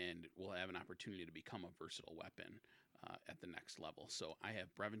 and will have an opportunity to become a versatile weapon at the next level. So I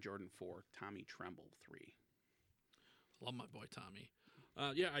have Brevin Jordan 4, Tommy Tremble 3. Love my boy Tommy.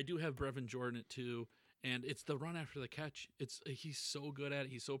 I do have Brevin Jordan at 2, and it's the run after the catch. He's so good at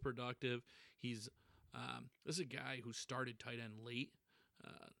it. He's so productive. This is a guy who started tight end late,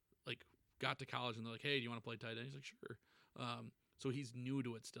 got to college and they're like, hey, do you want to play tight end? He's like, sure. So he's new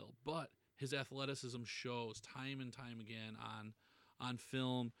to it still, but his athleticism shows time and time again on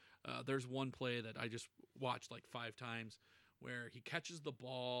film. There's one play that I just watched like 5 times where he catches the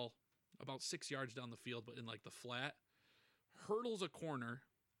ball about 6 yards down the field, but in like the flat, hurdles a corner,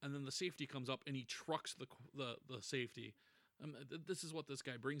 and then the safety comes up and he trucks the safety. This is what this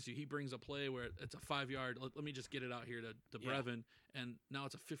guy brings you. He brings a play where it's a 5 yard. Let me just get it out here to Brevin, and now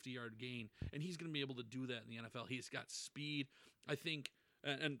it's a 50-yard gain, and he's going to be able to do that in the NFL. He's got speed, I think.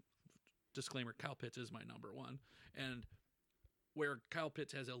 And disclaimer: Kyle Pitts is my number one, and where Kyle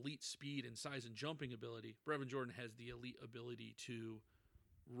Pitts has elite speed and size and jumping ability, Brevin Jordan has the elite ability to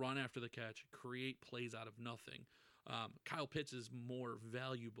run after the catch, create plays out of nothing. Kyle Pitts is more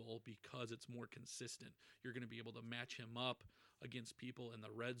valuable because it's more consistent. You're going to be able to match him up against people in the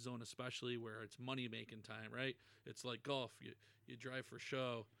red zone, especially where it's money-making time, right? It's like golf. You drive for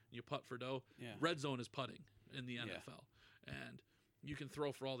show, you putt for dough. Yeah. Red zone is putting in the NFL. And you can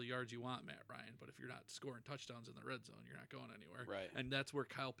throw for all the yards you want, Matt Ryan, but if you're not scoring touchdowns in the red zone, you're not going anywhere. Right. And that's where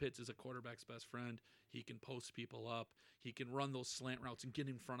Kyle Pitts is a quarterback's best friend. He can post people up. He can run those slant routes and get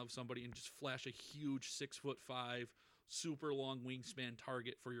in front of somebody and just flash a huge 6'5", super long wingspan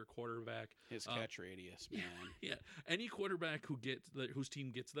target for your quarterback. His catch radius, man. Yeah. Any quarterback whose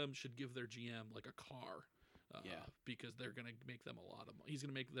team gets them should give their GM like a car. Because they're going to make them a lot of money. He's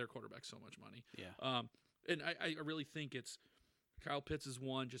going to make their quarterback so much money. Yeah. And I really think it's Kyle Pitts is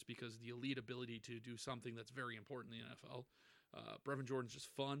one just because the elite ability to do something that's very important in the NFL. Brevin Jordan's just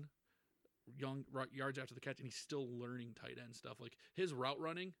fun, young yards after the catch, and he's still learning tight end stuff. Like his route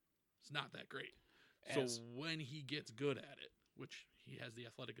running is not that great. So when he gets good at it, which he has the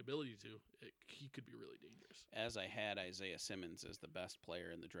athletic ability to, he could be really dangerous. As I had Isaiah Simmons as the best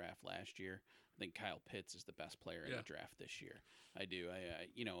player in the draft last year, I think Kyle Pitts is the best player in the draft this year. I do.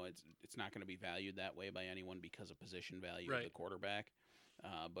 It's not going to be valued that way by anyone because of position value of the quarterback.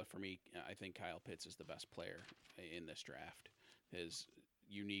 But for me, I think Kyle Pitts is the best player in this draft. His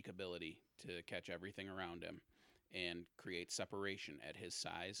unique ability to catch everything around him and create separation at his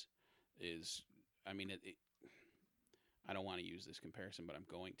size is, I don't want to use this comparison, but I'm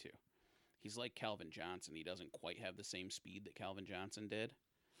going to. He's like Calvin Johnson. He doesn't quite have the same speed that Calvin Johnson did,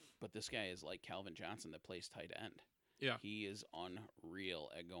 but this guy is like Calvin Johnson that plays tight end. Yeah. He is unreal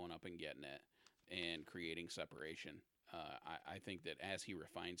at going up and getting it and creating separation. I think that as he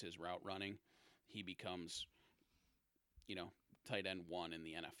refines his route running, he becomes, tight end 1 in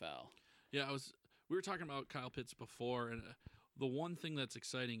the NFL. Yeah, we were talking about Kyle Pitts before, and the one thing that's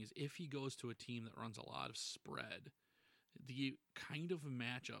exciting is if he goes to a team that runs a lot of spread, the kind of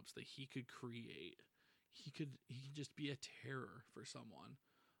matchups that he could create, he could just be a terror for someone.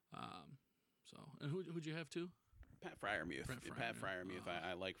 And who'd you have too? Pat Freiermuth. Pat Freiermuth.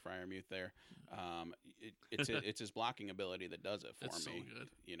 I like Freiermuth there. It's his blocking ability that does it for me. So good.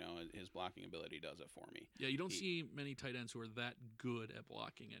 His blocking ability does it for me. Yeah, you don't see many tight ends who are that good at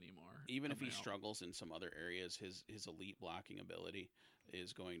blocking anymore. Even if he struggles in some other areas, his elite blocking ability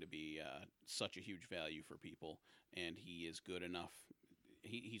is going to be such a huge value for people, and he is good enough.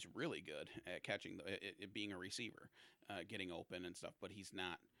 He's really good at catching, being a receiver, getting open and stuff, but he's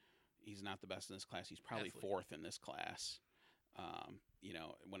not the best in this class. He's probably fourth in this class,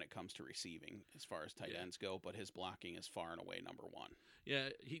 when it comes to receiving as far as tight ends go, but his blocking is far and away number 1. Yeah,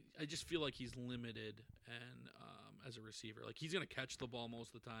 I just feel like he's limited and as a receiver. Like he's going to catch the ball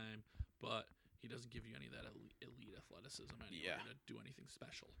most of the time, but he doesn't give you any of that elite athleticism anywhere to do anything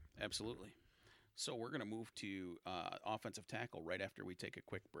special. Absolutely. So we're going to move to offensive tackle right after we take a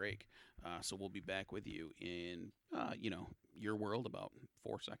quick break. So we'll be back with you in, your world about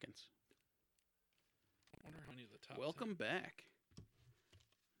 4 seconds. I wonder how many of the top Welcome back.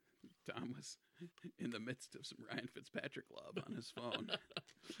 Tom was in the midst of some Ryan Fitzpatrick love on his phone.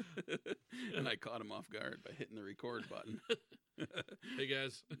 And I caught him off guard by hitting the record button. Hey,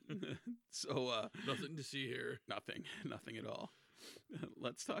 guys. So nothing to see here. Nothing at all.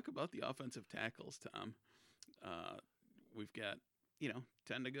 Let's talk about the offensive tackles, Tom. We've got,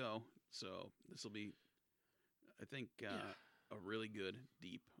 10 to go. So this will be, I think, a really good,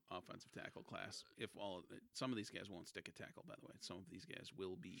 deep offensive tackle class. Some of these guys won't stick a tackle, by the way. Some of these guys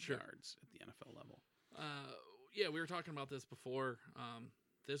will be guards at the NFL level. We were talking about this before.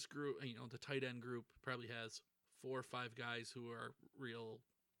 This group, the tight end group probably has 4 or 5 guys who are real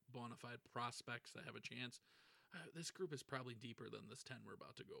bona fide prospects that have a chance. This group is probably deeper than this 10 we're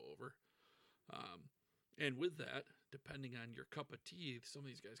about to go over. And with that, depending on your cup of tea, some of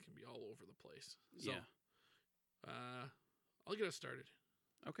these guys can be all over the place. So, I'll get us started.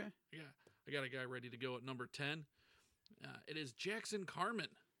 Okay. I got a guy ready to go at number 10. It is Jackson Carman.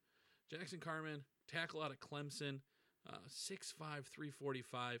 Jackson Carman, tackle out of Clemson, 6'5",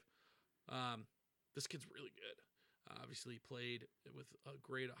 345. This kid's really good. Obviously played with a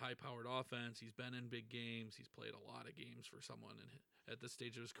great high-powered offense. He's been in big games. He's played a lot of games for someone at this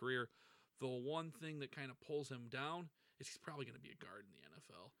stage of his career. The one thing that kind of pulls him down is he's probably going to be a guard in the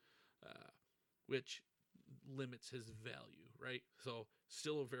NFL, which limits his value, right? So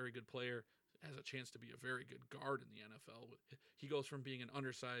still a very good player, has a chance to be a very good guard in the NFL. He goes from being an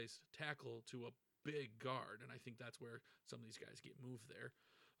undersized tackle to a big guard, and I think that's where some of these guys get moved there.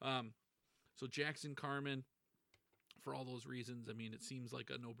 So Jackson Carman, for all those reasons, I mean, it seems like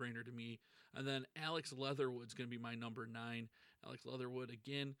a no-brainer to me. And then Alex Leatherwood's going to be my number 9. Alex Leatherwood,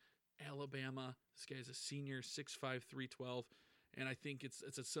 again, Alabama. This guy's a senior, 6'5", 312, and I think it's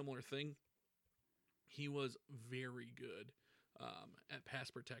a similar thing. He was very good at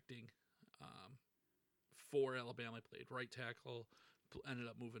pass protecting for Alabama. He played right tackle, ended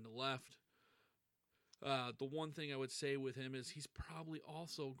up moving to left. The one thing I would say with him is he's probably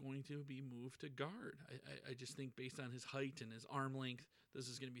also going to be moved to guard. I just think based on his height and his arm length, this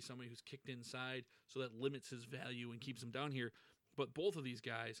is going to be somebody who's kicked inside, so that limits his value and keeps him down here. But both of these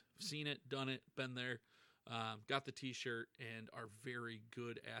guys have seen it, done it, been there, got the T-shirt, and are very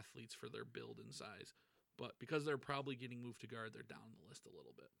good athletes for their build and size. But because they're probably getting moved to guard, they're down the list a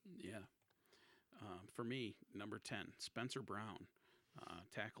little bit. Yeah. For me, number 10, Spencer Brown,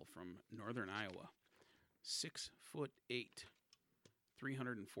 tackle from Northern Iowa. 6'8",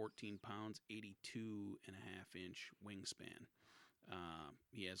 314 pounds, 82.5-inch wingspan.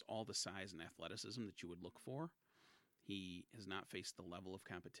 He has all the size and athleticism that you would look for. He has not faced the level of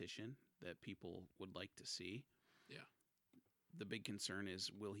competition that people would like to see. Yeah. The big concern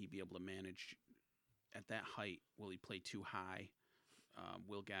is, will he be able to manage at that height? Will he play too high?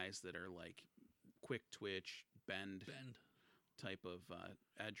 Will guys that are like quick twitch, bend type of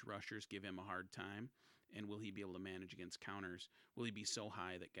edge rushers give him a hard time? And will he be able to manage against counters? Will he be so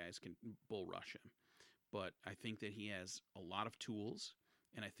high that guys can bull rush him? But I think that he has a lot of tools,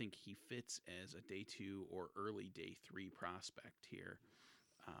 and I think he fits as a day 2 or early day 3 prospect here.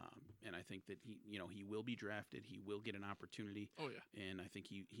 And I think that he will be drafted. He will get an opportunity. Oh, yeah. And I think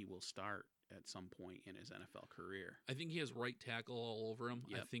he will start at some point in his NFL career. I think he has right tackle all over him.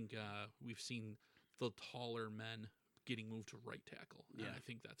 Yep. I think we've seen the taller men getting moved to right tackle. And I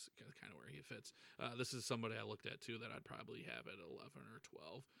think that's kind of where he fits. This is somebody I looked at, too, that I'd probably have at 11 or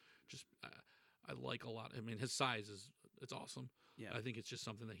 12. Just I like a lot. I mean, his size it's awesome. Yeah. I think it's just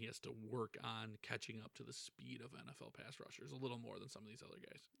something that he has to work on catching up to the speed of NFL pass rushers a little more than some of these other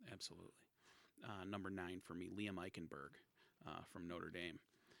guys. Absolutely. Number 9 for me, Liam Eichenberg from Notre Dame.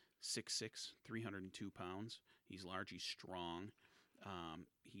 6'6", 302 pounds. He's large. He's strong.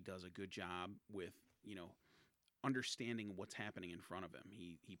 He does a good job with, understanding what's happening in front of him.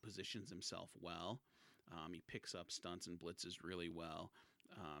 He positions himself well. He picks up stunts and blitzes really well.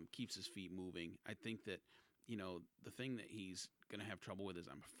 Keeps his feet moving. I think that, the thing that he's going to have trouble with is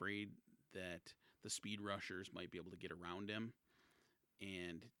I'm afraid that the speed rushers might be able to get around him.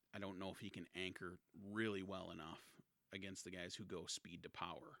 And I don't know if he can anchor really well enough against the guys who go speed to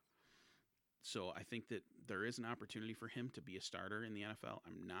power. So I think that there is an opportunity for him to be a starter in the NFL.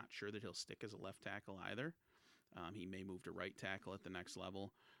 I'm not sure that he'll stick as a left tackle either. He may move to right tackle at the next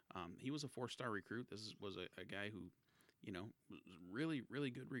level. He was a 4-star recruit. This was a guy who, was really,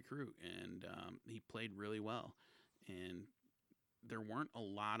 really good recruit, and he played really well. And there weren't a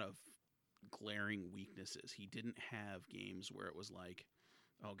lot of glaring weaknesses. He didn't have games where it was like,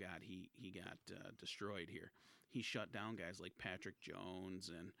 oh, God, he got destroyed here. He shut down guys like Patrick Jones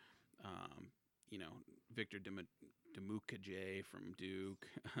and, Victor Dimukeje from Duke.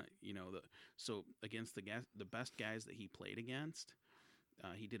 So against the best guys that he played against,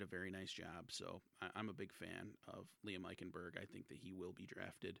 he did a very nice job. So I'm a big fan of Liam Eichenberg. I think that he will be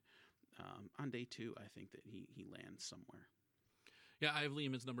drafted on day 2. I think that he lands somewhere. Yeah, I have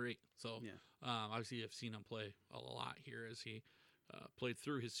Liam as number 8. So yeah. Obviously I've seen him play a lot here as he played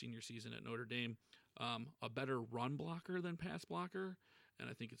through his senior season at Notre Dame. A better run blocker than pass blocker, and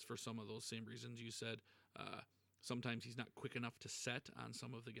I think it's for some of those same reasons you said. Sometimes he's not quick enough to set on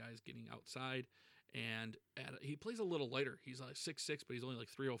some of the guys getting outside, and he plays a little lighter. He's like 6'6", but he's only like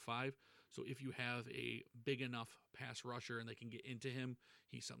 305. So if you have a big enough pass rusher and they can get into him,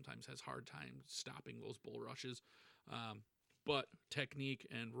 he sometimes has hard time stopping those bull rushes. But technique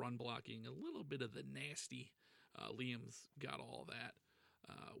and run blocking, a little bit of the nasty. Liam's got all that,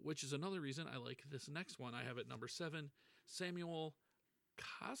 which is another reason I like this next one. I have at number 7, Samuel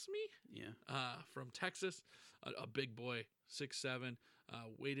Cosmi, from Texas, a big boy, 6'7",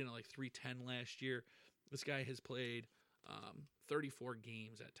 weighed in at like 310 last year. This guy has played 34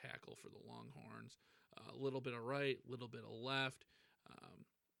 games at tackle for the Longhorns, a little bit of right, a little bit of left.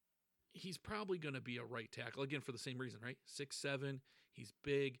 he's probably going to be a right tackle again for the same reason, right? 6'7", he's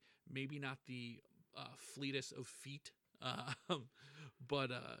big, maybe not the fleetest of feet,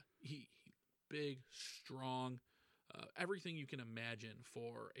 but he big, strong, everything you can imagine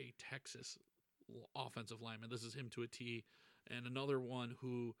for a Texas offensive lineman. This is him to a T. And another one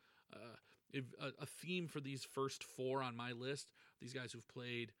who, a theme for these first four on my list, these guys who've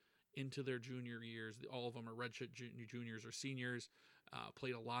played into their junior years, all of them are redshirt juniors or seniors,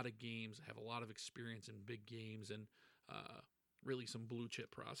 played a lot of games, have a lot of experience in big games, and really some blue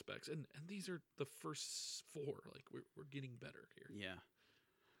chip prospects. And these are the first four. Like, we're getting better here. Yeah.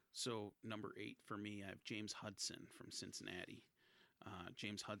 So number 8 for me, I have James Hudson from Cincinnati.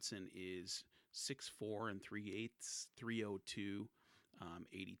 James Hudson is 6'4" and 3/8, 302,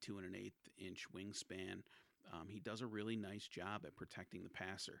 82 and an eighth inch wingspan. He does a really nice job at protecting the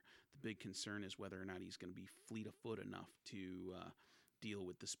passer. The big concern is whether or not he's going to be fleet of foot enough to deal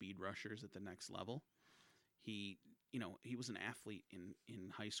with the speed rushers at the next level. He was an athlete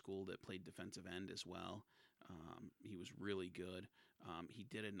in high school that played defensive end as well. He was really good. He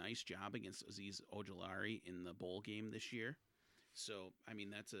did a nice job against Azeez Ojulari in the bowl game this year. So, I mean,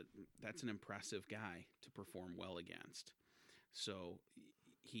 that's an impressive guy to perform well against. So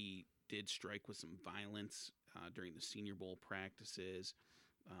he did strike with some violence during the Senior Bowl practices.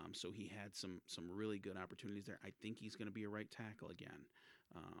 So he had some really good opportunities there. I think he's going to be a right tackle again.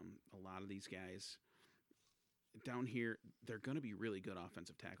 A lot of these guys down here, they're going to be really good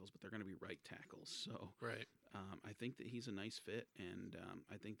offensive tackles, but they're going to be right tackles. So right. I think that he's a nice fit, and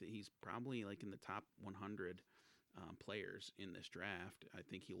I think that he's probably like in the top 100 players in this draft. I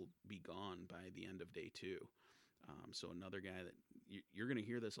think he'll be gone by the end of day 2. So another guy that you're going to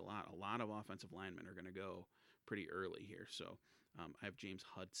hear this a lot. A lot of offensive linemen are going to go pretty early here. So I have James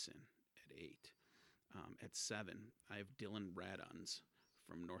Hudson at 8. At 7, I have Dylan Raduns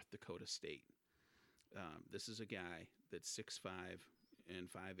from North Dakota State. This is a guy that's 6'5" and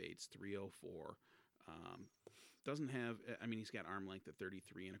 5/8, 304. Doesn't have, I mean, he's got arm length at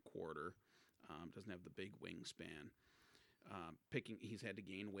 33 and a quarter. Doesn't have the big wingspan. He's had to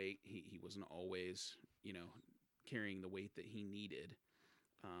gain weight. He wasn't always, carrying the weight that he needed.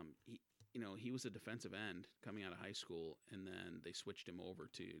 He was a defensive end coming out of high school, and then they switched him over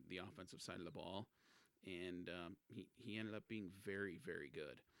to the offensive side of the ball, and he ended up being very, very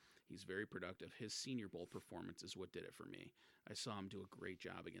good. He's very productive. His Senior Bowl performance is what did it for me. I saw him do a great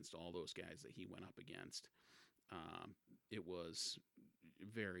job against all those guys that he went up against. It was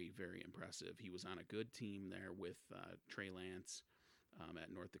very, very impressive. He was on a good team there with Trey Lance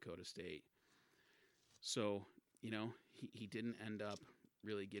at North Dakota State. So, he didn't end up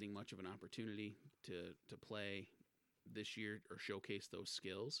really getting much of an opportunity to play this year or showcase those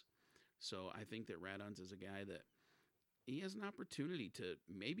skills. So I think that Raduns is a guy that he has an opportunity to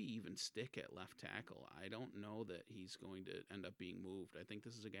maybe even stick at left tackle. I don't know that he's going to end up being moved. I think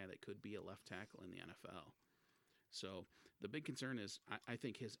this is a guy that could be a left tackle in the NFL. So the big concern is I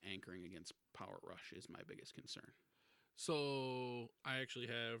think his anchoring against power rush is my biggest concern. So I actually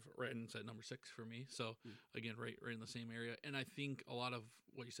have Raduns at number 6 for me. So again, right in the same area. And I think a lot of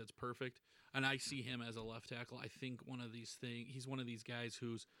what you said is perfect. And I see him as a left tackle. I think he's one of these guys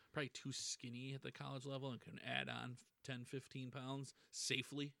who's probably too skinny at the college level and can add on 10, 15 pounds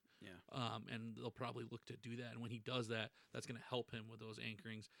safely. Yeah. And they'll probably look to do that. And when he does that, that's going to help him with those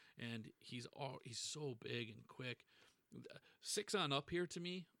anchorings. And he's so big and quick. 6 on up here to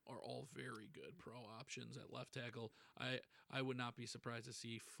me are all very good pro options at left tackle. I would not be surprised to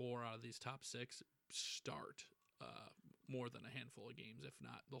see 4 out of these top 6 start more than a handful of games, if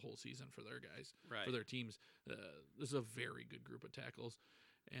not the whole season for their guys, right, for their teams. This is a very good group of tackles.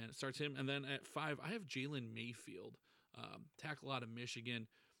 And it starts him. And then at 5, I have Jalen Mayfield, tackle out of Michigan.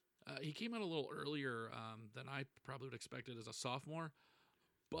 He came out a little earlier than I probably would expect it as a sophomore,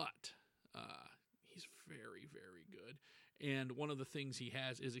 but he's very, very good. And one of the things he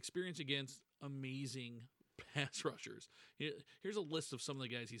has is experience against amazing pass rushers. Here's a list of some of the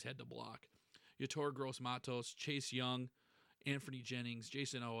guys he's had to block: Yetur Gross-Matos, Chase Young, Anthony Jennings,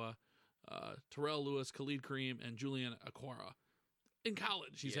 Jason Owa, Terrell Lewis, Khalid Kareem, and Julian Aquara. In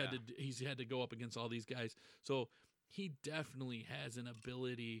college, he's had to go up against all these guys. So he definitely has an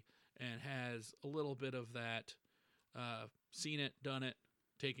ability and has a little bit of that seen it, done it,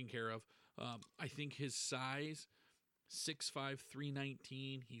 taken care of. I think his size, 6'5",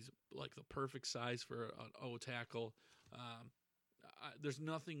 319, he's like the perfect size for an O tackle. There's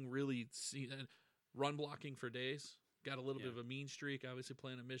nothing really run blocking for days. Got a little bit of a mean streak. Obviously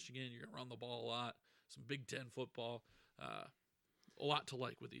playing in Michigan, you're going to run the ball a lot. Some Big Ten football. a lot to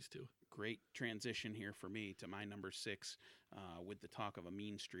like with these two. Great transition here for me to my number 6 with the talk of a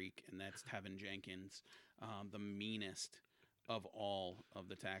mean streak, and that's Tevin Jenkins, the meanest of all of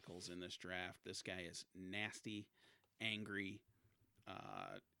the tackles in this draft. This guy is nasty, angry,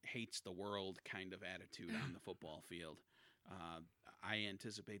 hates the world kind of attitude on the football field. I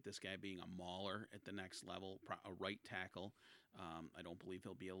anticipate this guy being a mauler at the next level, a right tackle. I don't believe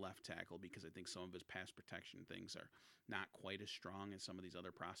he'll be a left tackle because I think some of his pass protection things are not quite as strong as some of these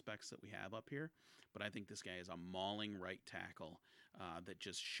other prospects that we have up here. But I think this guy is a mauling right tackle that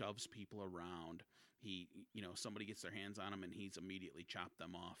just shoves people around. Somebody gets their hands on him and he's immediately chopped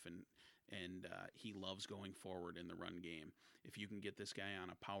them off, and he loves going forward in the run game. If you can get this guy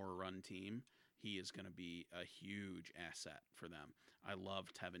on a power run team, he is going to be a huge asset for them. I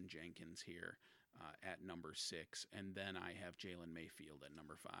love Tevin Jenkins here at number 6, and then I have Jalen Mayfield at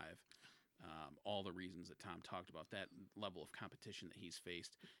number 5. All the reasons that Tom talked about, that level of competition that he's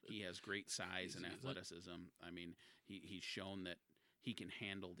faced. He has great size and athleticism. I mean, he's shown that he can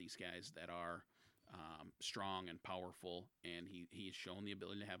handle these guys that are strong and powerful, and he's shown the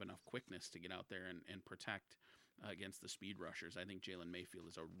ability to have enough quickness to get out there and protect against the speed rushers. I think Jalen Mayfield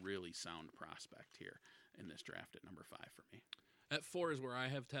is a really sound prospect here in this draft at number 5 for me. At 4 is where I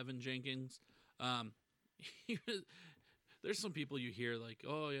have Tevin Jenkins. There's some people you hear like,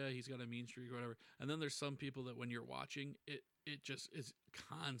 oh yeah, he's got a mean streak or whatever, and then there's some people that when you're watching it just is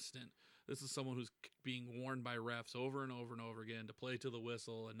constant. This is someone who's being warned by refs over and over and over again to play to the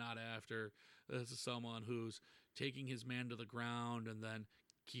whistle and not after. This is someone who's taking his man to the ground and then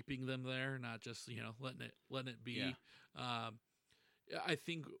keeping them there, not just letting it be. Yeah. I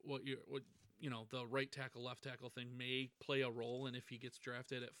think what the right tackle, left tackle thing may play a role in if he gets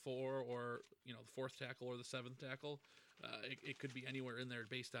drafted at 4 or the 4th tackle or the 7th tackle. It could be anywhere in there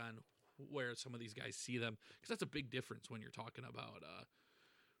based on where some of these guys see them, because that's a big difference when you're talking about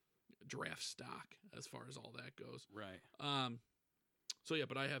draft stock as far as all that goes. Right. So yeah,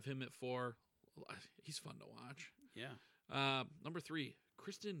 but I have him at 4. He's fun to watch. Yeah. Number 3,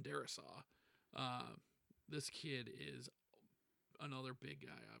 Christian Darrisaw. This kid is another big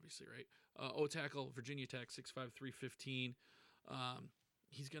guy, obviously, right? O-tackle, Virginia Tech, 6'5", 315.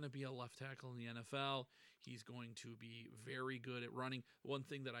 He's going to be a left tackle in the NFL. He's going to be very good at running. One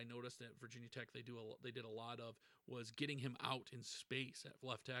thing that I noticed at Virginia Tech they did a lot of was getting him out in space at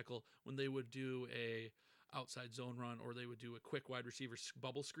left tackle. When they would do a outside zone run or they would do a quick wide receiver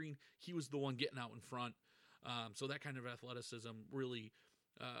bubble screen, he was the one getting out in front. So that kind of athleticism really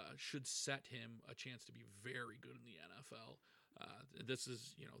should set him a chance to be very good in the NFL. This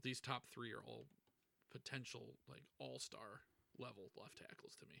is, these top 3 are all potential like all-star level left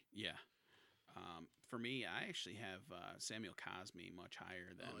tackles to me. Yeah. For me, I actually have Samuel Cosmi much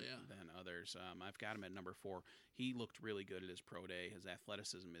higher than others. I've got him at number 4. He looked really good at his pro day. His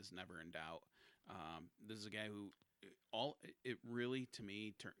athleticism is never in doubt. This is a guy who it really, to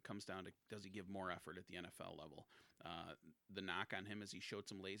me, comes down to, does he give more effort at the NFL level? The knock on him is he showed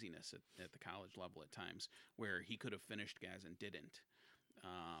some laziness at the college level at times, where he could have finished guys and didn't.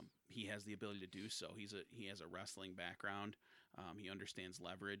 He has the ability to do so. He has a wrestling background. He understands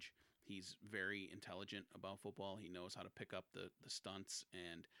leverage. He's very intelligent about football. He knows how to pick up the stunts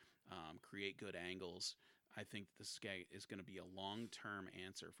and create good angles. I think this guy is going to be a long-term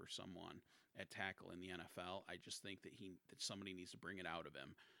answer for someone at tackle in the NFL. I just think that somebody needs to bring it out of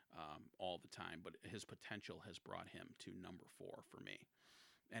him all the time. But his potential has brought him to number 4 for me.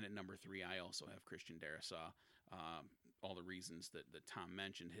 And at number 3, I also have Christian Darrisaw. All the reasons that Tom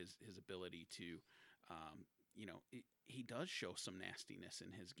mentioned, his ability to, he does show some nastiness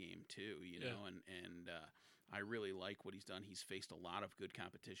in his game too, know, and I really like what he's done. He's faced a lot of good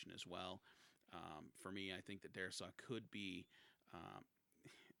competition as well. For me, I think that Darrisaw could be,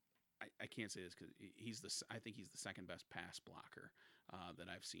 I can't say this because I think he's the second best pass blocker that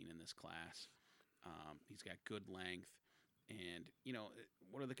I've seen in this class. He's got good length, and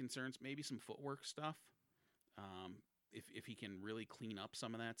what are the concerns? Maybe some footwork stuff. If he can really clean up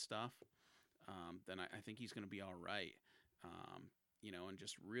some of that stuff, then I think he's going to be all right. And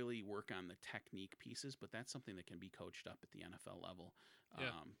just really work on the technique pieces. But that's something that can be coached up at the NFL level.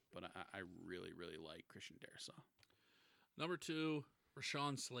 But I really, really like Christian Darrisaw. Number 2,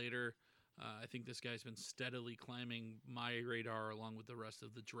 Rashawn Slater. I think this guy's been steadily climbing my radar along with the rest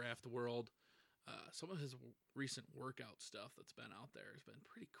of the draft world. Some of his recent workout stuff that's been out there has been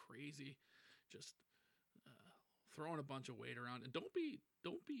pretty crazy. Just throwing a bunch of weight around, and don't be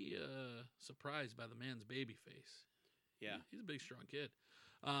surprised by the man's baby face. Yeah, he's a big, strong kid.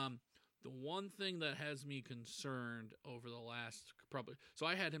 The one thing that has me concerned over the last so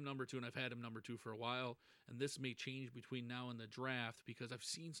I had him number 2, and I've had him number 2 for a while, and this may change between now and the draft because I've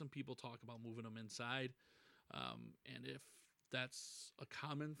seen some people talk about moving him inside, and if that's a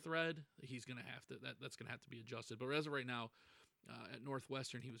common thread, he's gonna have to that's gonna have to be adjusted. But as of right now, at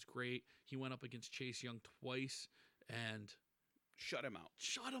Northwestern, he was great. He went up against Chase Young twice and shut him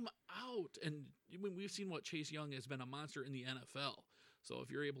out. And when we've seen what Chase Young has been a monster in the NFL. So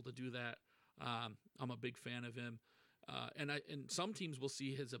if you're able to do that, I'm a big fan of him. And some teams will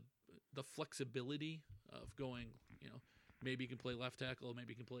see the flexibility of going, maybe he can play left tackle,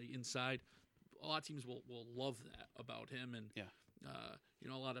 maybe he can play inside. A lot of teams will love that about him. And,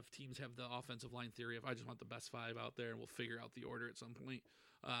 a lot of teams have the offensive line theory of I just want the best 5 out there and we'll figure out the order at some point.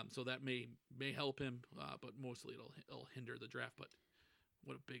 So that may help him, but mostly it'll hinder the draft. But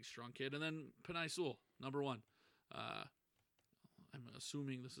what a big, strong kid. And then Penei Sewell, number 1. I'm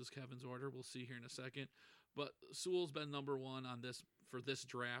assuming this is Kevin's order. We'll see here in a second. But Sewell's been number 1 for this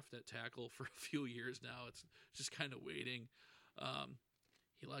draft at tackle for a few years now. It's just kind of waiting.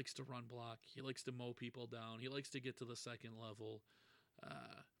 He likes to run block. He likes to mow people down. He likes to get to the second level.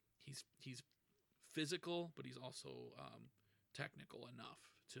 He's physical, but he's also technical enough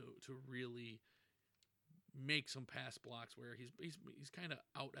to really make some pass blocks where he's kind of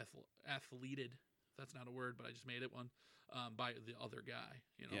out athleted. That's not a word, but I just made it one, by the other guy,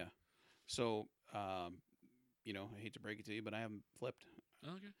 Yeah. So, I hate to break it to you, but I haven't flipped.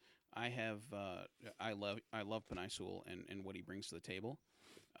 Okay. I have, I love Penei Sewell and what he brings to the table.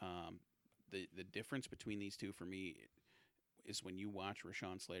 The difference between these two for me is when you watch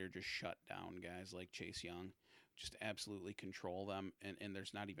Rashawn Slater just shut down guys like Chase Young, just absolutely control them, and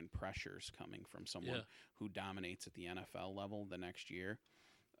there's not even pressures coming from someone who dominates at the NFL level the next year.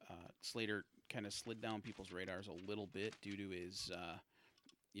 Slater kind of slid down people's radars a little bit due to his,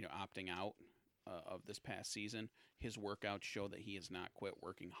 opting out of this past season. His workouts show that he has not quit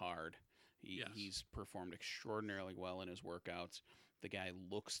working hard. He's performed extraordinarily well in his workouts. The guy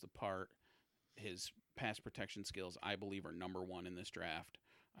looks the part. His pass protection skills, I believe, are number 1 in this draft.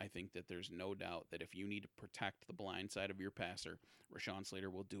 I think that there's no doubt that if you need to protect the blind side of your passer, Rashawn Slater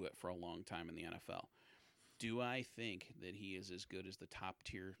will do it for a long time in the NFL. Do I think that he is as good as the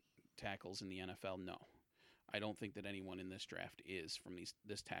top-tier tackles in the NFL? No. I don't think that anyone in this draft is from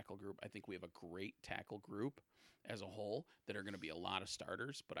this tackle group. I think we have a great tackle group as a whole that are going to be a lot of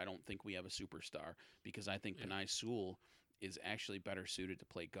starters, but I don't think we have a superstar because I think Penei Sewell is actually better suited to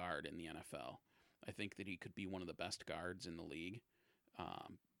play guard in the NFL. I think that he could be one of the best guards in the league,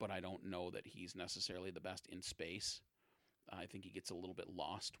 but I don't know that he's necessarily the best in space. I think he gets a little bit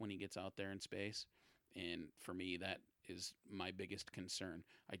lost when he gets out there in space, and for me, that is my biggest concern.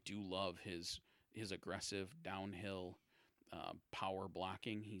 I do love his aggressive downhill power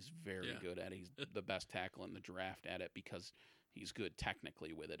blocking. He's very good at it. He's the best tackle in the draft at it because he's good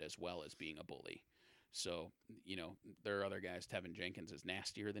technically with it as well as being a bully. So, there are other guys. Tevin Jenkins is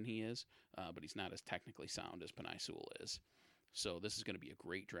nastier than he is, but he's not as technically sound as Penei Sewell is. So this is going to be a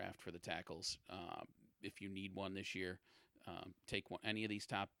great draft for the tackles. If you need one this year, take any of these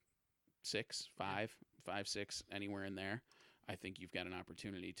top 6, 5, 6, anywhere in there. I think you've got an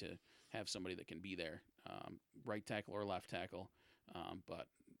opportunity to have somebody that can be there, right tackle or left tackle. But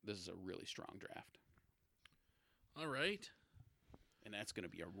this is a really strong draft. All right. And that's going to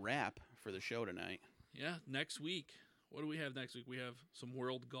be a wrap for the show tonight. Yeah, next week. What do we have next week? We have some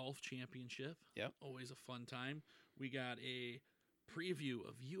World Golf Championship. Yep. Always a fun time. We got a preview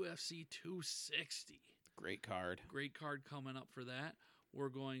of UFC 260. Great card coming up for that. We're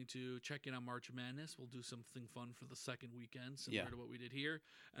going to check in on March Madness. We'll do something fun for the second weekend, similar to what we did here.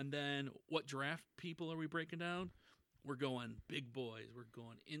 And then what draft people are we breaking down? We're going big boys. We're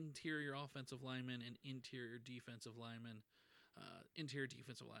going interior offensive linemen and interior defensive linemen. Interior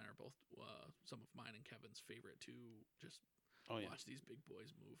defensive line are both some of mine and Kevin's favorite to just watch these big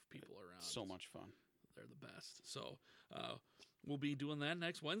boys move people around. So much fun. They're the best. So we'll be doing that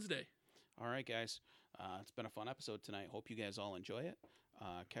next Wednesday. All right, guys. It's been a fun episode tonight. Hope you guys all enjoy it.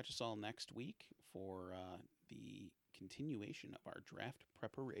 Catch us all next week for the continuation of our draft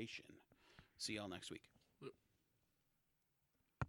preparation. See y'all next week.